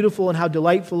 How beautiful and how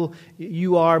delightful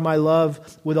you are, my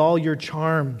love, with all your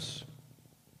charms.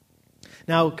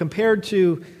 Now, compared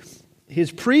to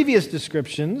his previous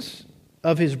descriptions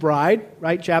of his bride,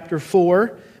 right? Chapter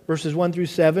 4, verses 1 through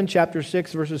 7, chapter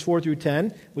 6, verses 4 through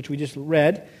 10, which we just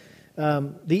read.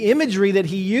 The imagery that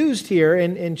he used here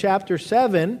in chapter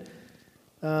 7,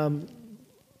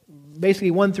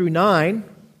 basically 1 through 9,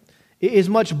 is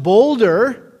much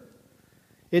bolder.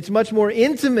 It's much more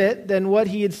intimate than what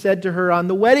he had said to her on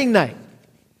the wedding night.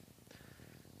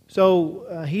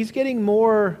 So he's getting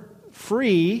more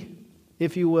free,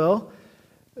 if you will,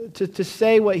 to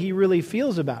say what he really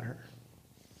feels about her.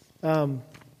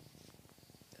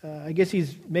 I guess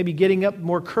he's maybe getting up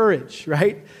more courage,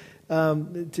 right?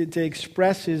 To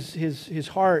express his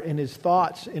heart and his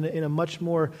thoughts in a much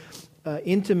more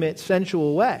intimate,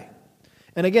 sensual way.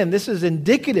 And again, this is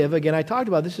indicative, again, I talked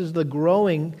about this is the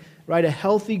growing, right? A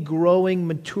healthy, growing,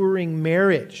 maturing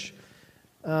marriage.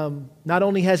 Not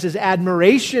only has his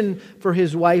admiration for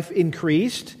his wife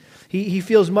increased, he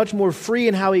feels much more free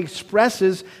in how he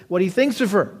expresses what he thinks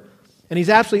of her. And he's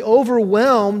absolutely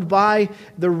overwhelmed by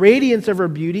the radiance of her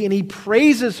beauty, and he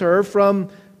praises her from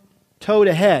toe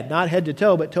to head. Not head to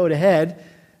toe, but toe to head.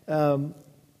 And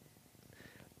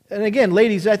again,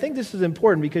 ladies, I think this is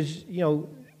important because,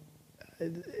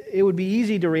 it would be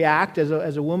easy to react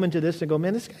as a woman to this and go,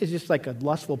 man, this guy's just like a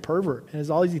lustful pervert. And is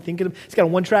always thinking of, he's got a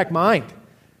one-track mind.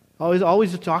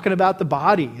 Always talking about the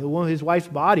body, his wife's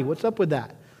body. What's up with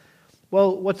that?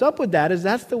 Well, what's up with that is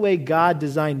that's the way God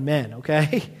designed men,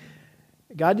 okay?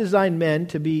 God designed men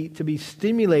to be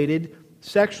stimulated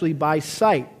sexually by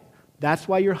sight. That's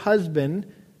why your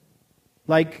husband,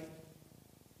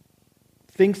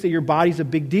 thinks that your body's a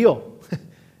big deal.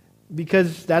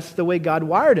 Because that's the way God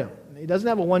wired him. He doesn't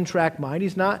have a one-track mind.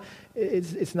 He's not,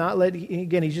 he's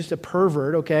just a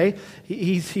pervert, okay?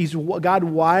 God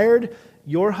wired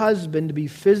your husband to be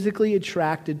physically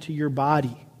attracted to your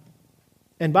body.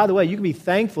 And by the way, you can be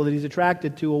thankful that he's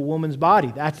attracted to a woman's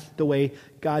body. That's the way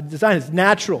God designed it. It's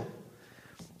natural.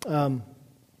 And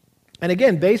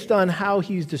again, based on how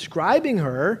he's describing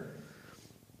her,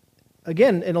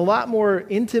 again, in a lot more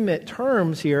intimate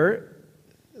terms here,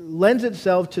 lends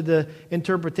itself to the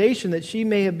interpretation that she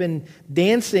may have been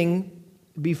dancing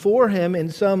before him in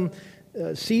some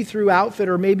see-through outfit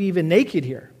or maybe even naked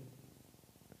here.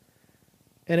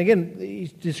 And again,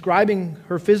 he's describing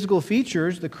her physical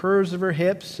features, the curves of her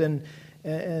hips, and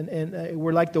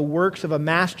were like the works of a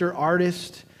master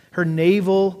artist. Her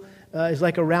navel is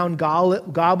like a round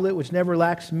goblet which never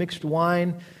lacks mixed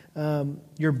wine.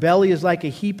 Your belly is like a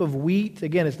heap of wheat.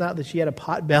 Again, it's not that she had a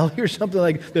pot belly or something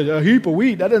like a heap of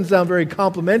wheat. That doesn't sound very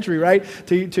complimentary, right,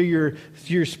 to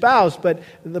your spouse. But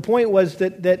the point was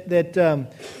that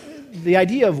the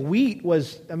idea of wheat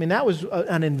was, that was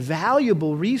an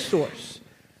invaluable resource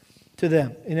to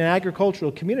them in an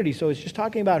agricultural community. So it's just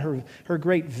talking about her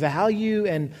great value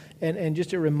and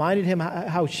just it reminded him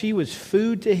how she was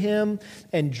food to him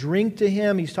and drink to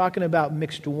him. He's talking about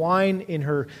mixed wine in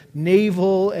her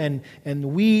navel and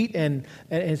wheat and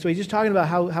so he's just talking about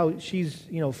how she's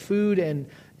food and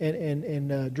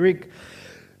drink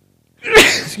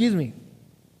Excuse me.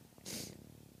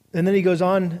 And then he goes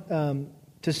on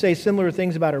to say similar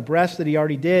things about her breasts that he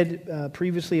already did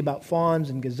previously about fawns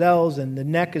and gazelles, and the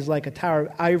neck is like a tower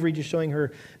of ivory, just showing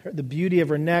her the beauty of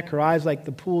her neck. Her eyes like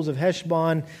the pools of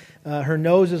Heshbon. Her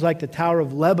nose is like the tower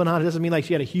of Lebanon. It doesn't mean like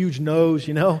she had a huge nose,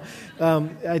 you know.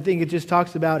 I think it just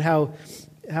talks about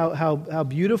how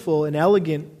beautiful and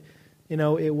elegant, you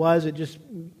know, it was. It just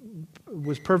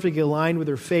was perfectly aligned with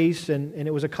her face, and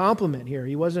it was a compliment here.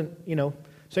 He wasn't, you know,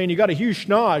 saying you got a huge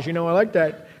schnoz, you know, I like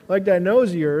that nose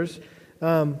of yours.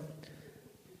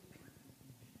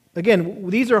 Again,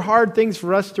 these are hard things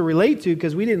for us to relate to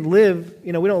because we didn't live,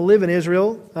 you know, we don't live in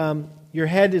Israel. Your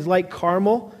head is like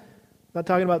Carmel. I'm not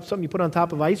talking about something you put on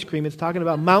top of ice cream. It's talking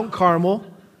about Mount Carmel,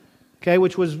 okay,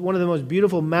 which was one of the most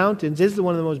beautiful mountains, is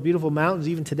one of the most beautiful mountains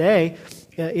even today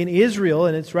in Israel,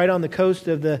 and it's right on the coast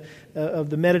of the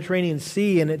Mediterranean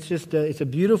Sea, and it's just it's a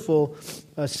beautiful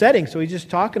setting. So he's just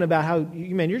talking about how,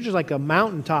 man, you're just like a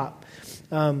mountaintop.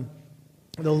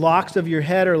 The locks of your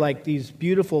head are like these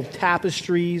beautiful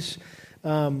tapestries.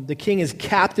 The king is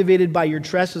captivated by your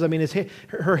tresses. I mean,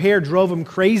 her hair drove him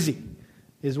crazy,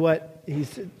 is what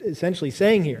he's essentially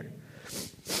saying here.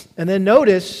 And then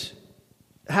notice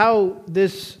how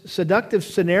this seductive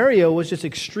scenario was just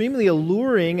extremely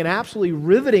alluring and absolutely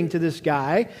riveting to this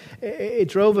guy. It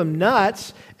drove him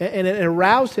nuts, and it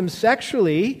aroused him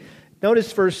sexually.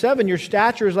 Notice verse 7, your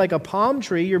stature is like a palm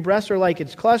tree, your breasts are like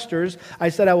its clusters. I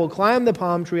said, I will climb the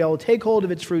palm tree, I will take hold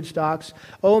of its fruit stalks.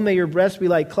 Oh, may your breasts be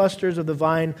like clusters of the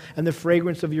vine, and the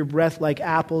fragrance of your breath like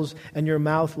apples, and your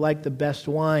mouth like the best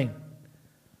wine.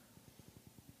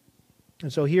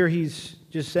 And so here he's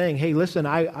just saying, hey, listen,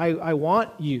 I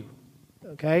want you,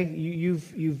 okay?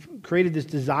 You've created this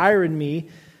desire in me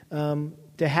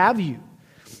to have you.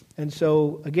 And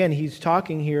so, again, he's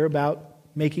talking here about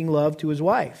making love to his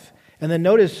wife. And then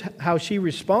notice how she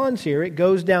responds here. It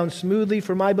goes down smoothly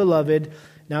for my beloved.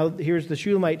 Now here's the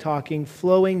Shulamite talking,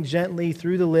 flowing gently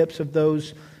through the lips of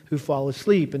those who fall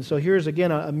asleep. And so here's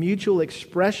again a mutual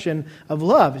expression of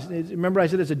love. Remember I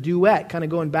said it's a duet, kind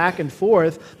of going back and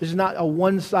forth. This is not a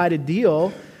one-sided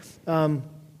deal.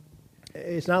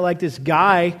 It's not like this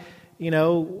guy, you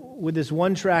know, with this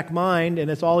one-track mind, and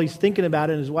it's all he's thinking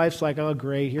about, and his wife's like, oh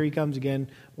great, here he comes again,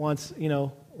 wants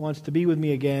to be with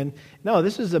me again. No,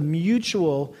 this is a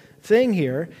mutual thing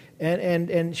here.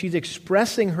 And she's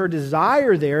expressing her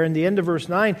desire there in the end of verse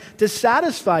 9 to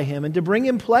satisfy him and to bring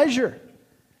him pleasure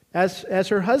as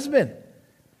her husband.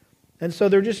 And so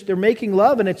they're making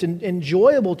love, and it's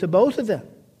enjoyable to both of them.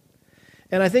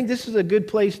 And I think this is a good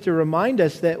place to remind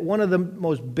us that one of the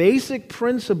most basic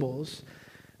principles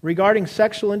regarding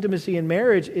sexual intimacy in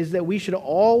marriage is that we should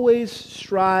always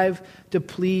strive to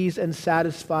please and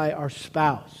satisfy our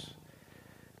spouse.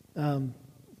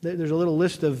 There's a little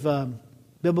list of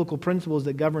biblical principles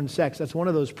that govern sex. That's one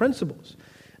of those principles.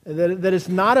 That it's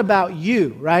not about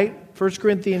you, right? 1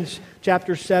 Corinthians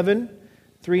chapter 7,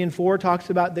 3 and 4 talks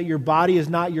about that your body is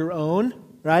not your own,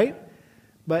 right?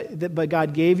 But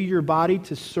God gave you your body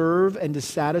to serve and to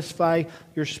satisfy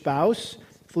your spouse.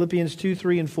 Philippians 2,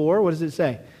 3, and 4, what does it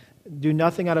say? Do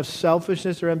nothing out of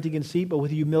selfishness or empty conceit, but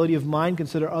with humility of mind,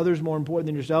 consider others more important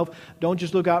than yourself. Don't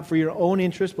just look out for your own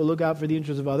interest, but look out for the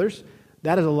interests of others.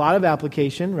 That is a lot of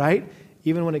application, right?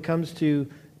 Even when it comes to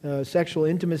sexual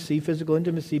intimacy, physical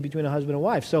intimacy between a husband and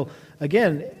wife. So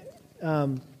again,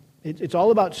 it's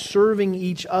all about serving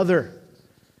each other.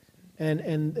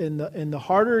 And the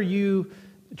harder you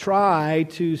try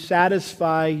to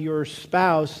satisfy your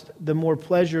spouse, the more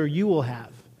pleasure you will have.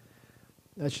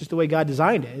 That's just the way God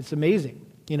designed it. It's amazing,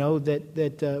 you know,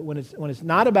 that when it's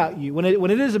not about you, when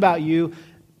it is about you,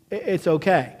 it's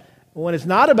okay. When it's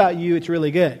not about you, it's really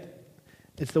good.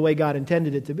 It's the way God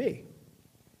intended it to be.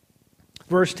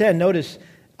 Verse 10, notice,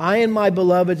 I am my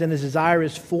beloved's, and his desire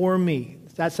is for me.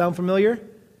 Does that sound familiar?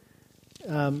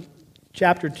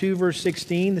 Chapter 2, verse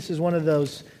 16. This is one of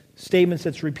those statements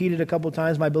that's repeated a couple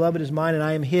times. My beloved is mine, and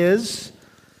I am his.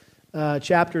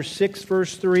 Chapter 6,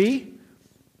 verse 3.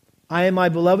 I am my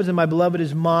beloved's, and my beloved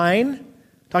is mine.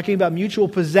 Talking about mutual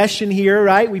possession here,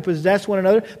 right? We possess one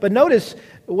another. But notice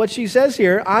what she says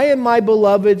here. I am my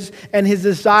beloved's, and his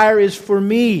desire is for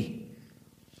me.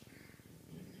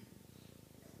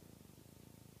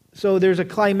 So there's a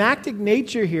climactic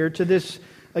nature here to this,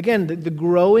 again, the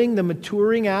growing, the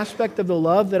maturing aspect of the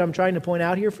love that I'm trying to point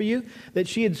out here for you, that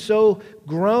she had so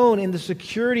grown in the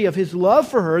security of his love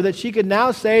for her that she could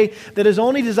now say that his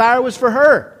only desire was for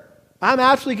her. I'm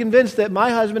absolutely convinced that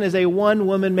my husband is a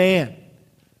one-woman man.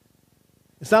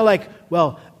 It's not like,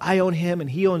 well, I own him and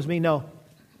he owns me. No,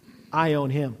 I own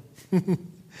him.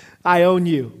 I own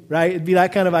you, right? It'd be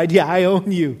that kind of idea. I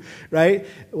own you, right?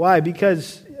 Why?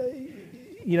 Because,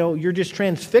 you're just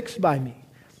transfixed by me.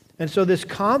 And so this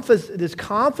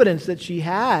confidence that she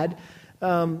had,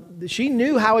 she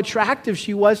knew how attractive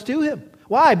she was to him.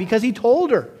 Why? Because he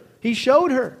told her. He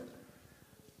showed her.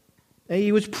 And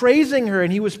he was praising her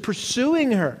and he was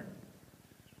pursuing her.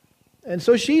 And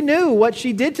so she knew what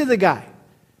she did to the guy.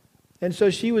 And so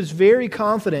she was very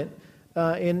confident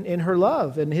in her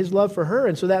love and his love for her.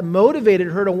 And so that motivated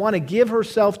her to want to give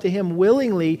herself to him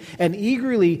willingly and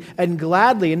eagerly and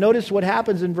gladly. And notice what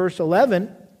happens in verse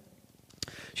 11.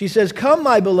 She says, "Come,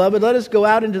 my beloved, let us go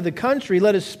out into the country.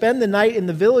 Let us spend the night in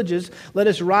the villages. Let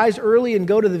us rise early and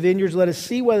go to the vineyards. Let us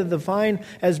see whether the vine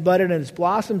has budded and its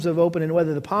blossoms have opened and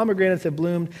whether the pomegranates have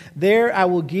bloomed. There I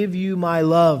will give you my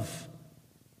love."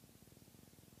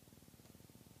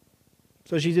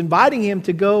 So she's inviting him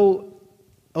to go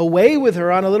away with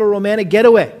her on a little romantic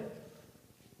getaway.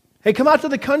 Hey, come out to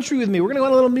the country with me. We're going to go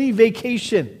on a little mini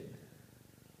vacation.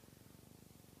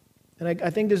 And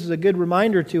I think this is a good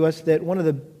reminder to us that one of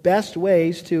the best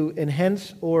ways to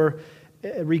enhance or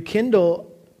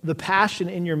rekindle the passion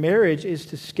in your marriage is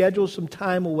to schedule some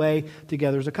time away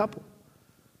together as a couple.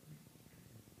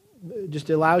 It just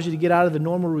allows you to get out of the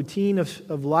normal routine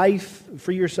of life,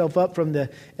 free yourself up from the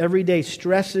everyday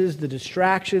stresses, the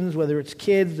distractions, whether it's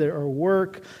kids or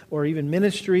work or even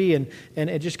ministry, and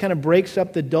it just kind of breaks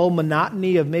up the dull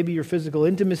monotony of maybe your physical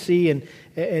intimacy,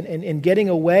 and getting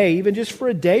away, even just for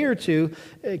a day or two,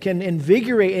 can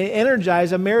invigorate and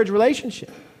energize a marriage relationship.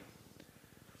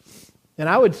 And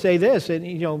I would say this,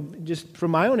 and just from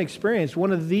my own experience,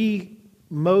 one of the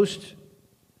most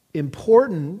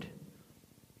important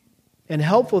and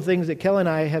helpful things that Kelly and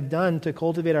I have done to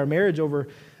cultivate our marriage over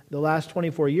the last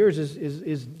 24 years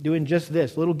is doing just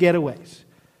this, little getaways.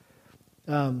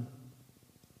 And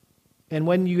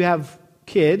when you have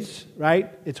kids, right,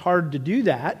 it's hard to do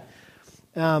that.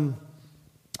 And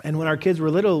when our kids were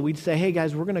little, we'd say, "Hey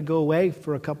guys, we're going to go away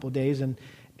for a couple of days, and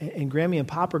Grammy and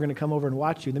Pop are going to come over and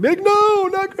watch you." And they'd be like, "No,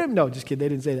 not Grammy." No, just kidding. They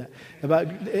didn't say that.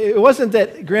 It wasn't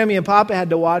that Grammy and Papa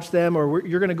had to watch them, or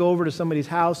you're going to go over to somebody's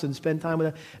house and spend time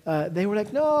with them. They were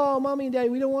like, "No, Mommy and Daddy,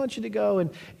 we don't want you to go."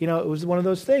 And it was one of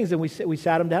those things. And we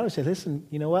sat them down and said, "Listen,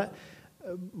 you know what?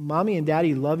 Mommy and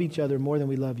Daddy love each other more than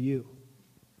we love you."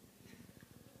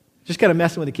 Just kind of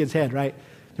messing with the kid's head, right?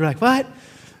 They're like, "What?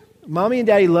 Mommy and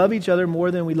Daddy love each other more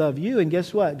than we love you." And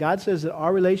guess what? God says that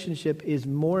our relationship is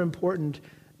more important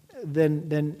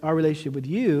than our relationship with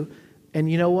you.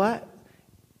 And you know what?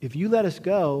 If you let us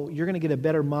go, you're going to get a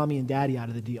better mommy and daddy out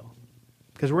of the deal.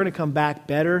 Because we're going to come back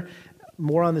better,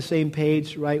 more on the same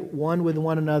page, right? One with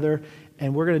one another,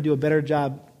 and we're going to do a better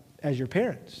job as your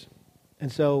parents.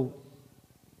 And so,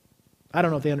 I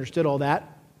don't know if they understood all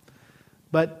that,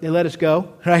 but they let us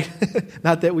go, right?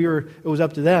 Not that it was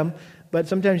up to them, but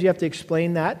sometimes you have to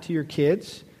explain that to your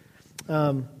kids.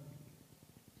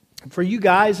 For you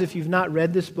guys, if you've not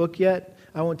read this book yet,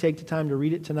 I won't take the time to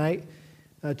read it tonight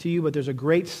to you, but there's a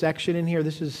great section in here.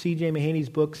 This is C.J. Mahaney's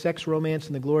book, Sex, Romance,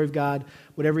 and the Glory of God,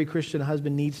 What Every Christian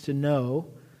Husband Needs to Know,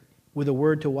 with a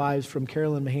word to wives from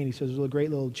Carolyn Mahaney. So there's a great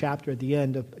little chapter at the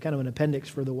end, of kind of an appendix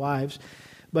for the wives.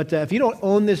 But if you don't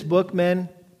own this book, men,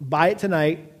 buy it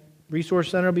tonight.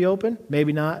 Resource Center will be open?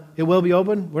 Maybe not. It will be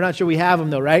open? We're not sure we have them,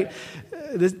 though, right?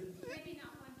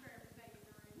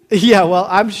 Yeah, well,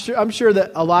 I'm sure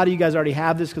that a lot of you guys already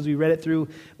have this because we read it through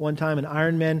one time in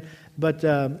Iron Men. But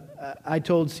I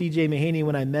told C.J. Mahaney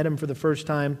when I met him for the first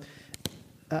time,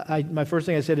 my first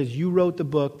thing I said is, "You wrote the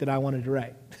book that I wanted to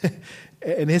write."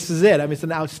 And this is it. I mean, it's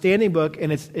an outstanding book,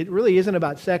 and it really isn't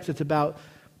about sex. It's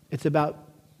about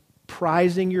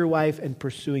prizing your wife and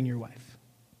pursuing your wife.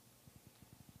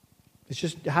 It's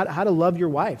just how to love your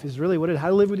wife is really what it is. How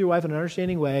to live with your wife in an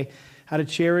understanding way, how to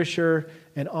cherish her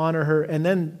and honor her. And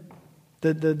then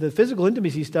the physical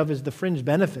intimacy stuff is the fringe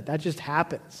benefit. That just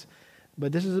happens.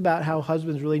 But this is about how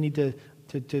husbands really need to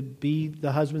be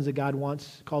the husbands that God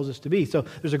calls us to be. So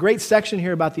there's a great section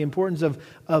here about the importance of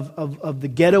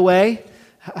the getaway,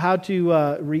 how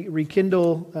to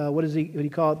rekindle, what do you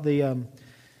call it?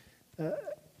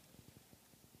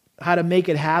 How to make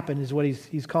it happen is what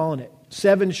he's calling it.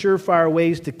 7 surefire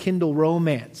ways to kindle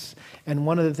romance. And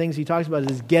one of the things he talks about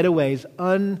is getaways,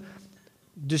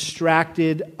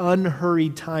 undistracted,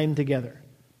 unhurried time together.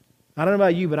 I don't know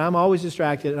about you, but I'm always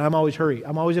distracted and I'm always hurried.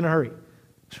 I'm always in a hurry,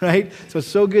 right? So it's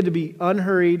so good to be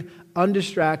unhurried,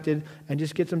 undistracted, and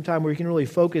just get some time where you can really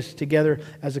focus together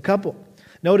as a couple.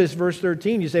 Notice verse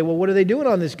 13. You say, well, what are they doing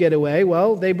on this getaway?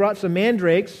 Well, they brought some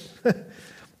mandrakes.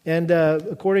 And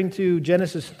according to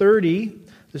Genesis 30,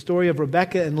 the story of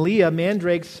Rebekah and Leah,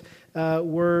 mandrakes,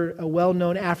 were a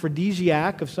well-known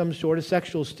aphrodisiac of some sort, a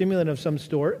sexual stimulant of some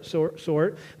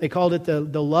sort. They called it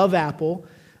the love apple.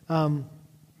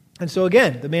 And so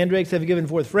again, the mandrakes have given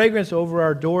forth fragrance. Over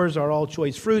our doors are all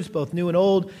choice fruits, both new and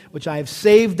old, which I have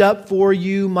saved up for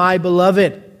you, my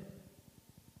beloved.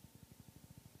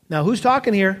 Now, who's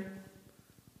talking here?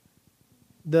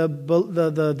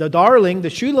 The darling, the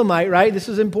Shulamite, right? This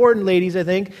is important, ladies, I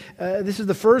think. This is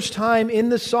the first time in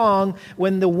the song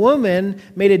when the woman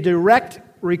made a direct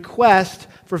request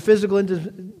for physical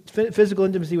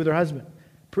intimacy with her husband.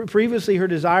 Previously, her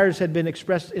desires had been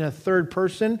expressed in a third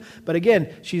person, but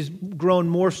again, she's grown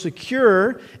more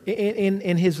secure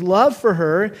in his love for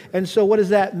her, and so what has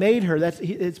that made her?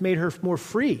 It's made her more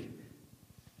free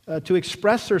to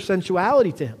express her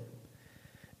sensuality to him.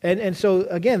 And so,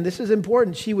 again, this is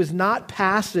important. She was not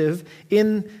passive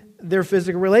in their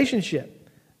physical relationship.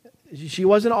 She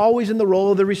wasn't always in the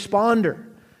role of the responder.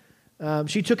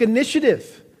 She took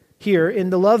initiative here in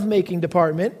the lovemaking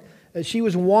department. She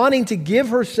was wanting to give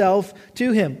herself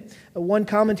to him. One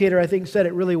commentator, I think, said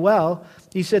it really well.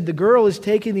 He said, the girl is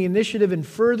taking the initiative in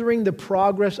furthering the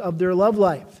progress of their love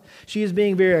life. She is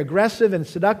being very aggressive and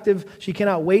seductive. She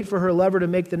cannot wait for her lover to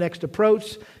make the next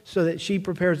approach so that she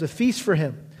prepares a feast for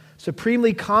him.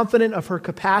 Supremely confident of her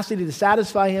capacity to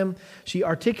satisfy him, she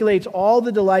articulates all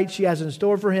the delight she has in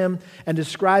store for him and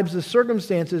describes the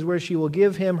circumstances where she will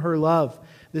give him her love.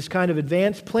 This kind of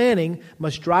advanced planning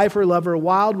must drive her lover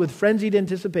wild with frenzied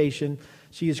anticipation.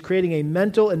 She is creating a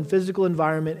mental and physical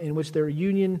environment in which their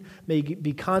union may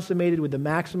be consummated with the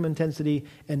maximum intensity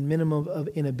and minimum of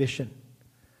inhibition.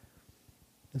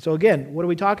 And so again, what are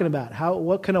we talking about?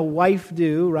 What can a wife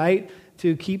do, right,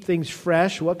 to keep things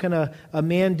fresh? What can a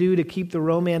man do to keep the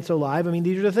romance alive? I mean,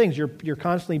 these are the things. You're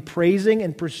constantly praising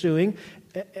and pursuing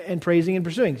and praising and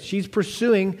pursuing. She's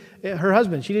pursuing her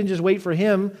husband. She didn't just wait for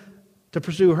him to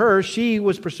pursue her. She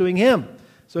was pursuing him.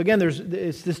 So again,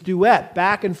 it's this duet,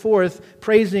 back and forth,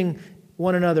 praising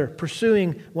one another,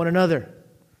 pursuing one another.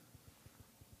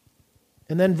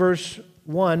 And then verse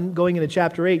 1, going into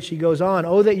chapter 8, she goes on,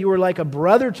 "Oh, that you were like a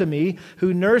brother to me,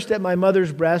 who nursed at my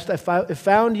mother's breast. If I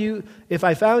found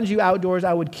you outdoors,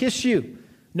 I would kiss you.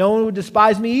 No one would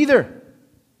despise me either.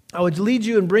 I would lead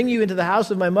you and bring you into the house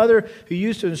of my mother, who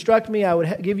used to instruct me. I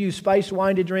would give you spiced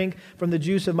wine to drink from the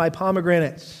juice of my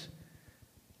pomegranates.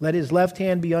 Let his left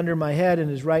hand be under my head and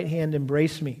his right hand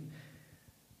embrace me."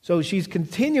 So she's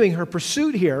continuing her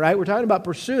pursuit here, right? We're talking about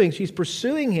pursuing. She's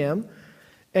pursuing him,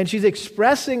 and she's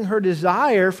expressing her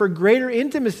desire for greater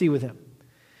intimacy with him.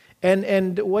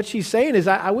 And what she's saying is,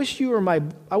 I wish you were my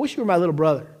little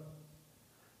brother.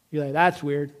 You're like, that's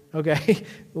weird. Okay.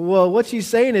 Well, what she's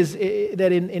saying is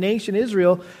that in ancient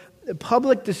Israel,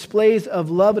 public displays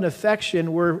of love and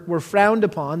affection were frowned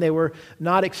upon. They were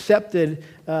not accepted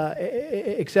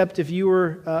except if you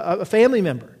were a family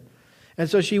member. And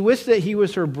so she wished that he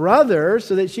was her brother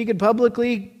so that she could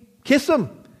publicly kiss him.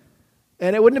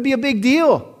 And it wouldn't be a big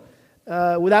deal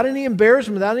without any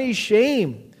embarrassment, without any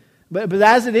shame. But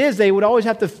as it is, they would always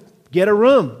have to get a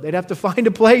room. They'd have to find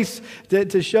a place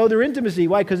to show their intimacy.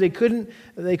 Why? Because they couldn't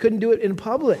do it in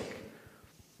public.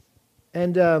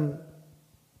 And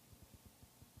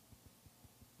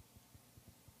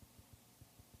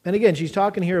again, she's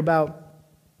talking here about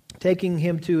taking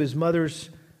him to his mother's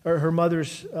or her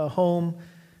mother's home,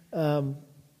 who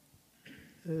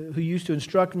used to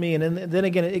instruct me. And then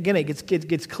again, it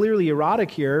gets clearly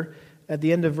erotic here at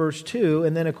the end of verse 2.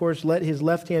 And then, of course, let his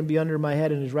left hand be under my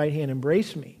head and his right hand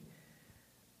embrace me,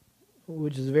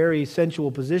 which is a very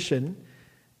sensual position.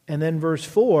 And then verse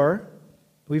 4,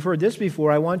 we've heard this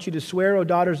before. I want you to swear, O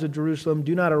daughters of Jerusalem,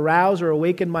 do not arouse or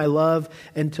awaken my love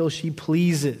until she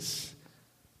pleases.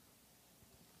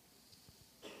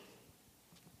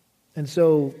 And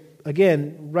so,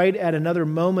 again, right at another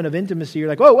moment of intimacy, you're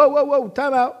like, whoa,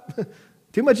 time out.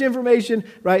 Too much information,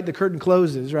 right? The curtain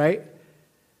closes, right?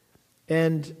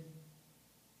 And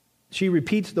she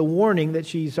repeats the warning that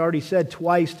she's already said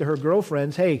twice to her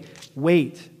girlfriends. Hey,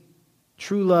 wait.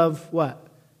 True love, what?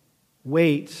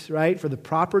 Waits, right? For the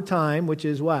proper time, which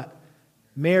is what?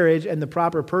 Marriage, and the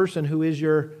proper person who is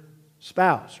your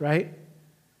spouse, right?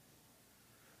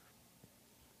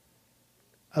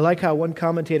 I like how one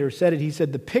commentator said it. He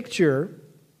said, the picture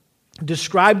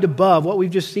described above, what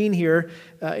we've just seen here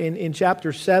in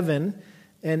chapter 7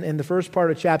 and the first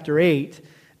part of chapter 8,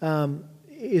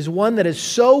 is one that is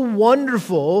so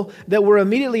wonderful that we're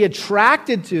immediately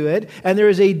attracted to it, and there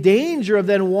is a danger of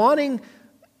then wanting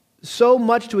so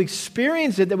much to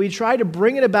experience it that we try to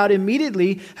bring it about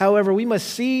immediately. However, we must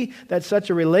see that such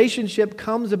a relationship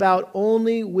comes about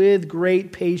only with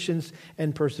great patience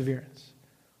and perseverance.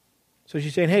 So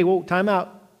she's saying, hey, whoa, time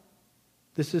out.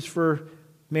 This is for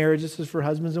marriage. This is for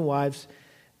husbands and wives,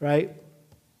 right?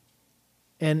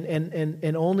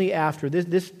 And only after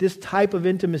this type of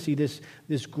intimacy,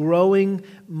 this growing,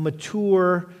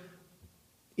 mature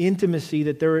intimacy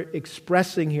that they're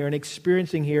expressing here and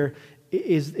experiencing here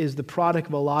is the product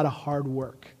of a lot of hard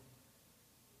work.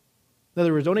 In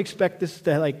other words, don't expect this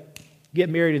to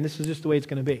get married and this is just the way it's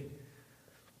going to be.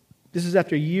 This is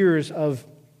after years of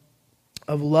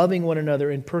loving one another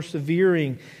and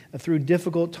persevering through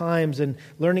difficult times and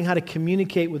learning how to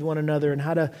communicate with one another and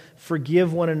how to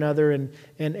forgive one another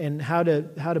and how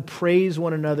to praise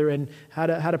one another and how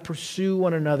to pursue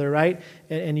one another, right?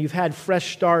 And you've had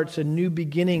fresh starts and new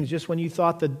beginnings just when you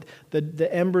thought the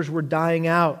embers were dying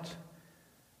out.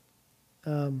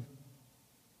 I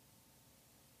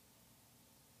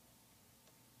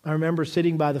remember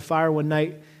sitting by the fire one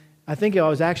night. I think I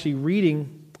was actually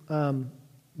reading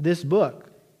this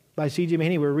book by C.J.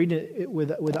 Mahaney. We were reading it with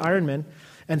Ironman.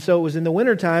 And so it was in the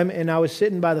wintertime, and I was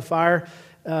sitting by the fire,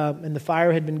 and the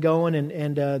fire had been going,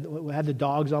 and I had the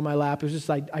dogs on my lap. It was just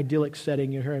like idyllic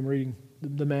setting. You hear him reading,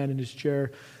 the man in his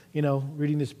chair,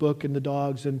 reading this book and the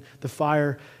dogs and the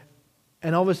fire.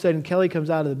 And all of a sudden, Kelly comes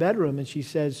out of the bedroom, and she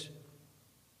says,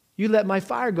 "You let my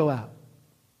fire go out."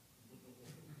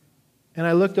 And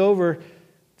I looked over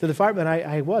to the fireman.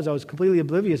 I was completely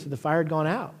oblivious that the fire had gone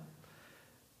out.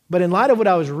 But in light of what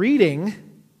I was reading,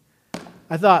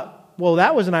 I thought, well,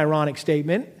 that was an ironic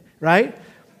statement, right?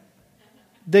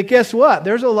 That guess what?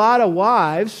 There's a lot of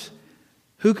wives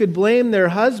who could blame their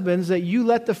husbands that you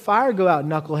let the fire go out,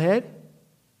 knucklehead.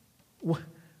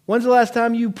 When's the last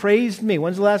time you praised me?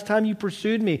 When's the last time you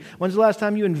pursued me? When's the last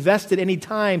time you invested any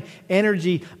time,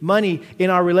 energy, money in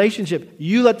our relationship?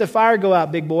 You let the fire go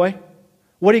out, big boy.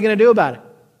 What are you going to do about it?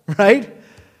 Right?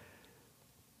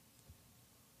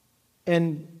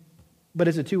 But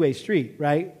it's a two-way street,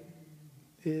 right?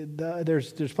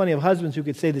 There's plenty of husbands who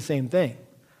could say the same thing.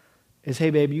 Is,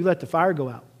 hey, babe, you let the fire go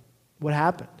out. What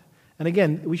happened? And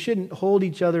again, we shouldn't hold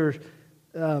each other's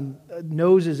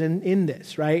noses in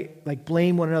this, right? Like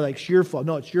blame one another, like it's your fault.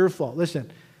 No, it's your fault. Listen,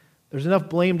 there's enough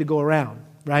blame to go around,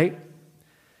 right?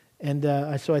 And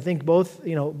so I think both,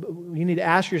 you need to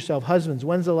ask yourself, husbands,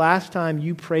 when's the last time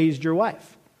you praised your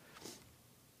wife?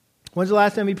 When's the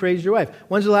last time you praised your wife?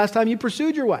 When's the last time you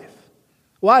pursued your wife?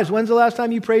 Wives, when's the last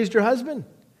time you praised your husband?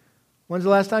 When's the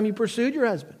last time you pursued your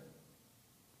husband?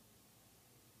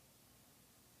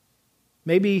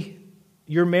 Maybe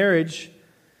your marriage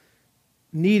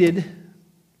needed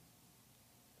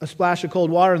a splash of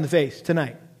cold water in the face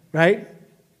tonight, right?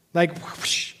 Like,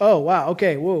 whoosh, oh, wow,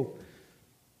 okay, whoa.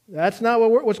 That's not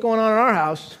what's going on in our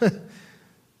house.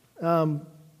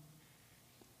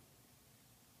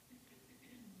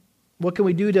 What can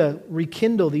we do to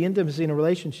rekindle the intimacy in a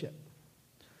relationship?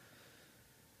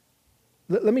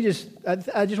 Let me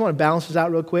I just want to balance this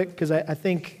out real quick because I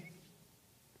think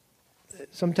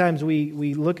sometimes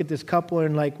we look at this couple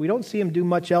and we don't see them do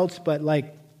much else but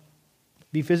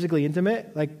be physically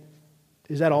intimate.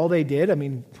 Is that all they did? I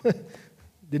mean,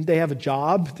 didn't they have a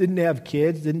job? Didn't they have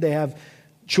kids? Didn't they have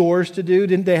chores to do?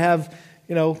 Didn't they have,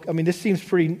 this seems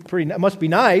pretty, it must be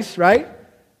nice, right?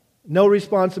 No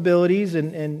responsibilities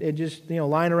and just,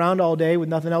 lying around all day with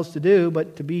nothing else to do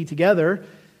but to be together.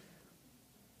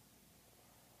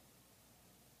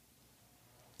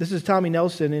 This is Tommy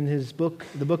Nelson in his book,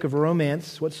 The Book of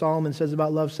Romance, What Solomon Says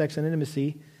About Love, Sex, and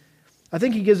Intimacy. I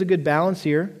think he gives a good balance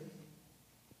here.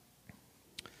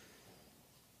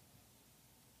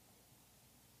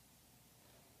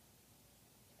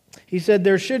 He said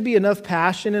there should be enough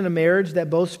passion in a marriage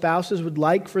that both spouses would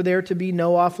like for there to be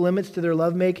no off-limits to their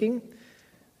lovemaking.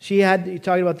 You're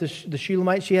talking about the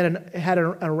Shulamite, she had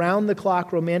an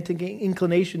around-the-clock romantic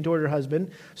inclination toward her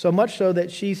husband, so much so that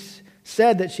she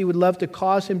said that she would love to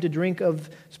cause him to drink of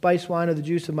spice wine or the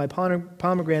juice of my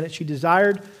pomegranate. She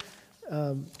desired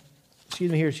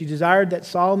that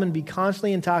Solomon be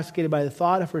constantly intoxicated by the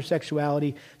thought of her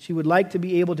sexuality. She would like to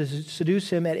be able to seduce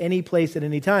him at any place at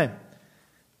any time.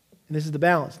 And this is the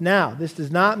balance. Now, this does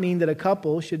not mean that a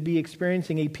couple should be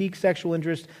experiencing a peak sexual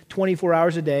interest 24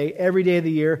 hours a day, every day of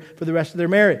the year, for the rest of their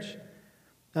marriage.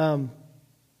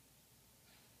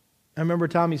 I remember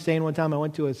Tommy saying one time, I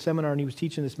went to a seminar and he was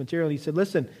teaching this material. He said,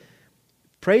 listen,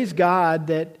 praise God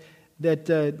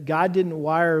that God didn't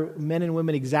wire men and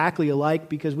women exactly alike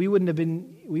because we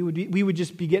would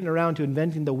just be getting around to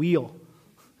inventing the wheel.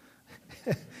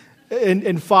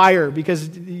 And fire,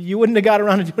 because you wouldn't have got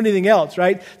around to do anything else,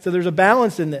 right? So there's a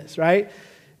balance in this, right?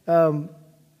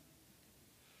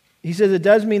 He says it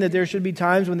does mean that there should be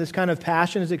times when this kind of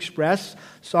passion is expressed.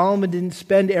 Solomon didn't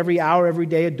spend every hour, every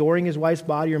day adoring his wife's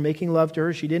body or making love to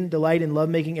her. She didn't delight in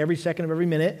lovemaking every second of every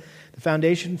minute. The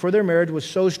foundation for their marriage was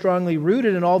so strongly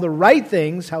rooted in all the right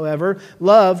things, however,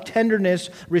 love,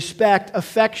 tenderness, respect,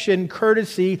 affection,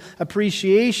 courtesy,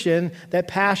 appreciation, that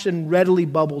passion readily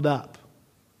bubbled up.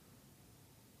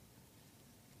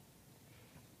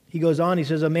 He goes on, he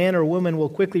says, a man or a woman will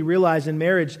quickly realize in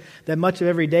marriage that much of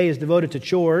every day is devoted to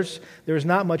chores. There is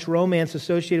not much romance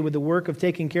associated with the work of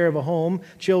taking care of a home,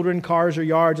 children, cars, or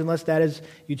yards, unless that is,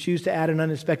 you choose to add an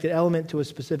unexpected element to a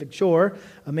specific chore.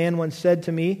 A man once said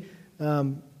to me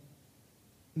that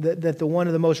one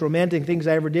of the most romantic things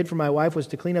I ever did for my wife was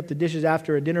to clean up the dishes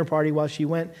after a dinner party while she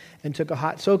went and took a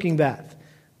hot soaking bath.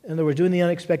 In other words, doing the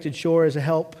unexpected chore as a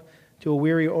help to a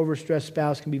weary or overstressed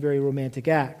spouse can be a very romantic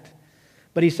act.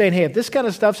 But he's saying, hey, if this kind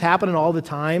of stuff's happening all the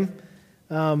time,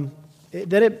 then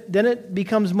it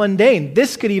becomes mundane.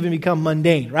 This could even become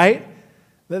mundane, right?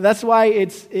 That's why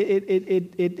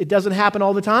it doesn't happen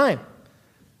all the time.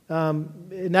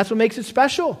 And that's what makes it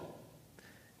special.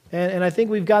 And I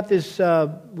think we've got this,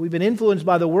 we've been influenced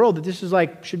by the world that this is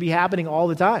should be happening all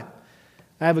the time.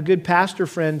 I have a good pastor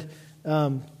friend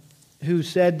who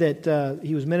said that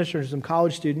he was ministering to some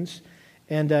college students,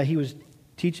 and he was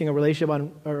teaching a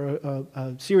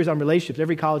series on relationships.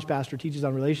 Every college pastor teaches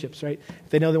on relationships, right? If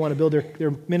they know they want to build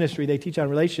their ministry, they teach on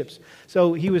relationships.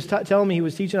 So he was telling me he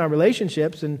was teaching on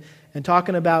relationships and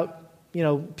talking about,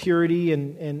 purity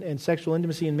and sexual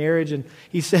intimacy in marriage. And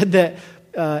he said that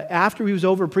after he was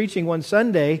over preaching one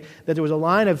Sunday, that there was a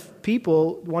line of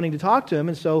people wanting to talk to him.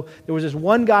 And so there was this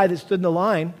one guy that stood in the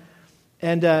line,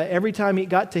 and every time he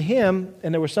got to him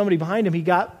and there was somebody behind him, he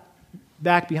got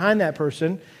back behind that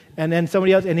person. And then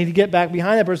somebody else, and he'd get back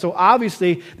behind that person. So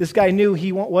obviously, this guy knew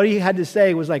what he had to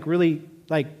say was really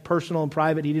personal and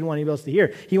private. He didn't want anybody else to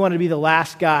hear. He wanted to be the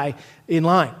last guy in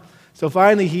line. So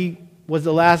finally, he was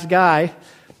the last guy,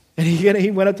 and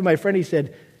he went up to my friend. He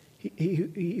said,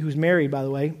 he was married, by the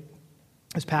way.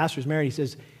 His pastor's married.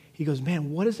 He goes,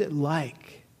 man, what is it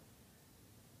like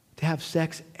to have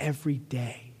sex every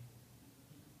day?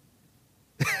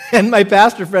 And my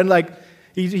pastor friend,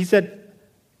 he said,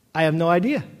 I have no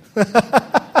idea.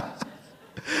 The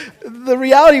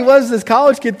reality was this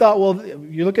college kid thought, well,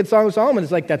 you look at Song of Solomon,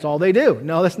 it's that's all they do.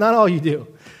 No, that's not all you do.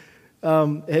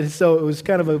 And so it was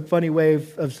kind of a funny way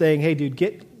of saying, hey, dude,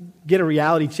 get a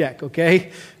reality check,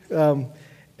 okay?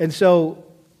 And so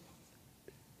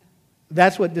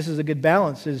that's what this is a good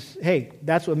balance is, hey,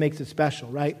 that's what makes it special,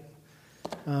 right?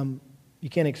 You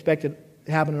can't expect it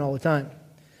happening all the time.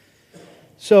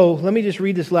 So let me just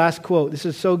read this last quote. This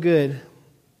is so good.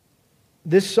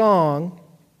 This song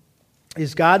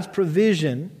is God's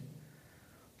provision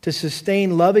to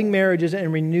sustain loving marriages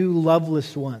and renew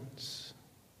loveless ones.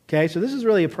 Okay, so this is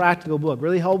really a practical book,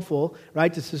 really helpful,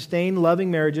 right, to sustain loving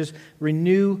marriages,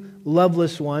 renew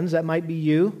loveless ones. That might be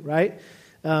you, right?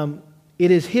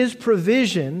 It is His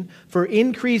provision for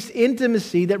increased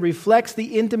intimacy that reflects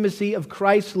the intimacy of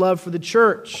Christ's love for the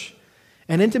church.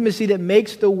 An intimacy that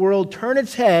makes the world turn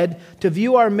its head to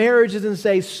view our marriages and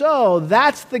say, so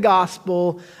that's the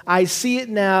gospel. I see it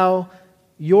now.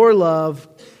 Your love,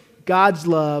 God's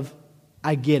love,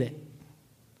 I get it.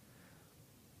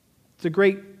 It's a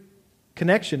great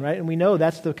connection, right? And we know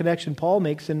that's the connection Paul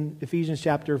makes in Ephesians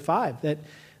chapter 5,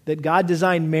 that God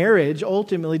designed marriage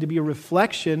ultimately to be a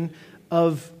reflection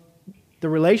of the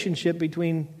relationship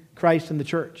between Christ and the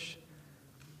church.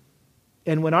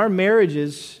 And when our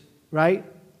marriages, right,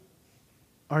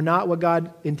 are not what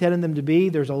God intended them to be,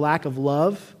 there's a lack of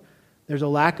love, there's a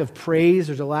lack of praise,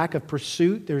 there's a lack of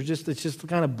pursuit, it's just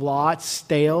kind of blah, it's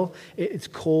stale, it's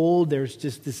cold, there's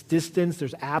just this distance,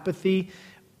 there's apathy.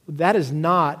 That is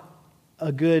not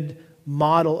a good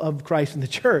model of Christ and the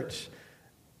church.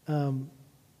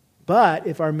 But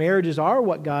if our marriages are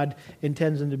what God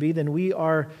intends them to be, then we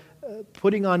are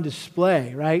putting on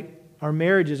display, right? Our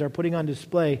marriages are putting on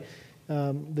display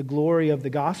the glory of the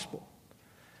gospel.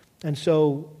 And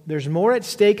so there's more at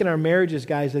stake in our marriages,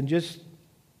 guys, than just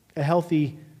a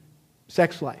healthy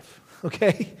sex life,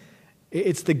 okay?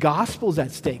 It's the gospel's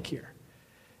at stake here.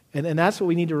 And that's what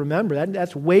we need to remember.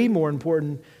 That's way more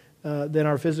important than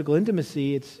our physical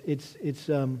intimacy. It's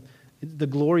the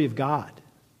glory of God.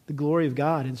 The glory of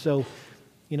God. And so,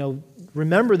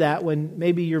 remember that when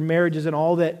maybe your marriage isn't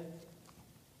all that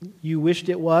you wished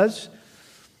it was,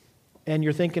 and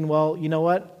you're thinking, well, you know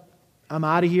what? I'm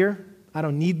out of here. I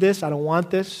don't need this. I don't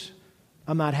want this.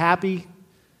 I'm not happy.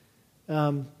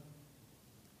 I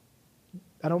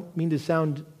don't mean to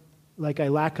sound like I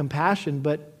lack compassion,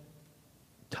 but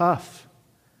tough.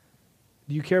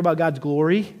 Do you care about God's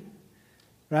glory?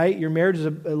 right? Your marriage is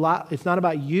a lot, it's not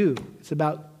about you. It's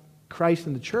about Christ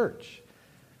and the church.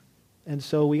 And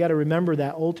so we got to remember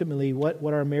that ultimately what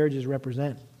our marriages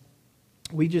represent.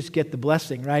 We just get the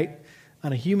blessing, right,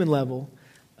 on a human level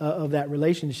of that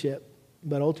relationship.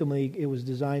 But ultimately, it was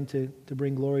designed to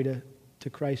bring glory to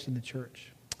Christ and the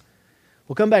church.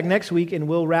 We'll come back next week and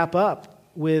we'll wrap up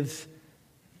with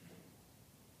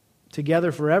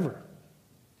Together Forever,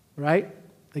 right?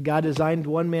 That God designed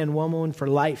one man, one woman for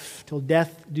life, till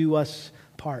death do us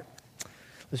part.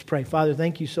 Let's pray. Father,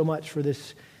 thank you so much for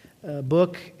this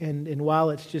book. And while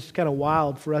it's just kind of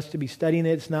wild for us to be studying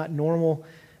it, it's not normal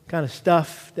kind of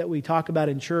stuff that we talk about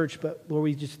in church. But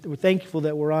Lord, we're thankful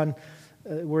that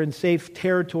we're in safe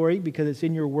territory because it's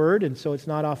in your word, and so it's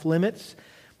not off limits.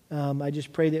 I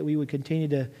just pray that we would continue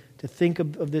to think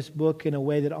of this book in a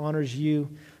way that honors you,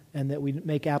 and that we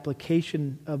make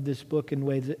application of this book in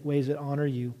ways that honor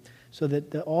you, so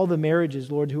that all the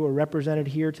marriages, Lord, who are represented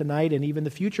here tonight, and even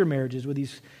the future marriages with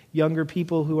these younger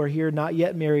people who are here not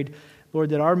yet married, Lord,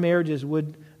 that our marriages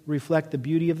would reflect the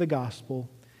beauty of the gospel,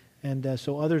 and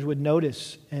so others would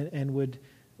notice and would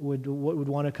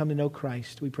want to come to know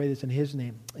Christ. We pray this in His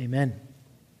name. Amen.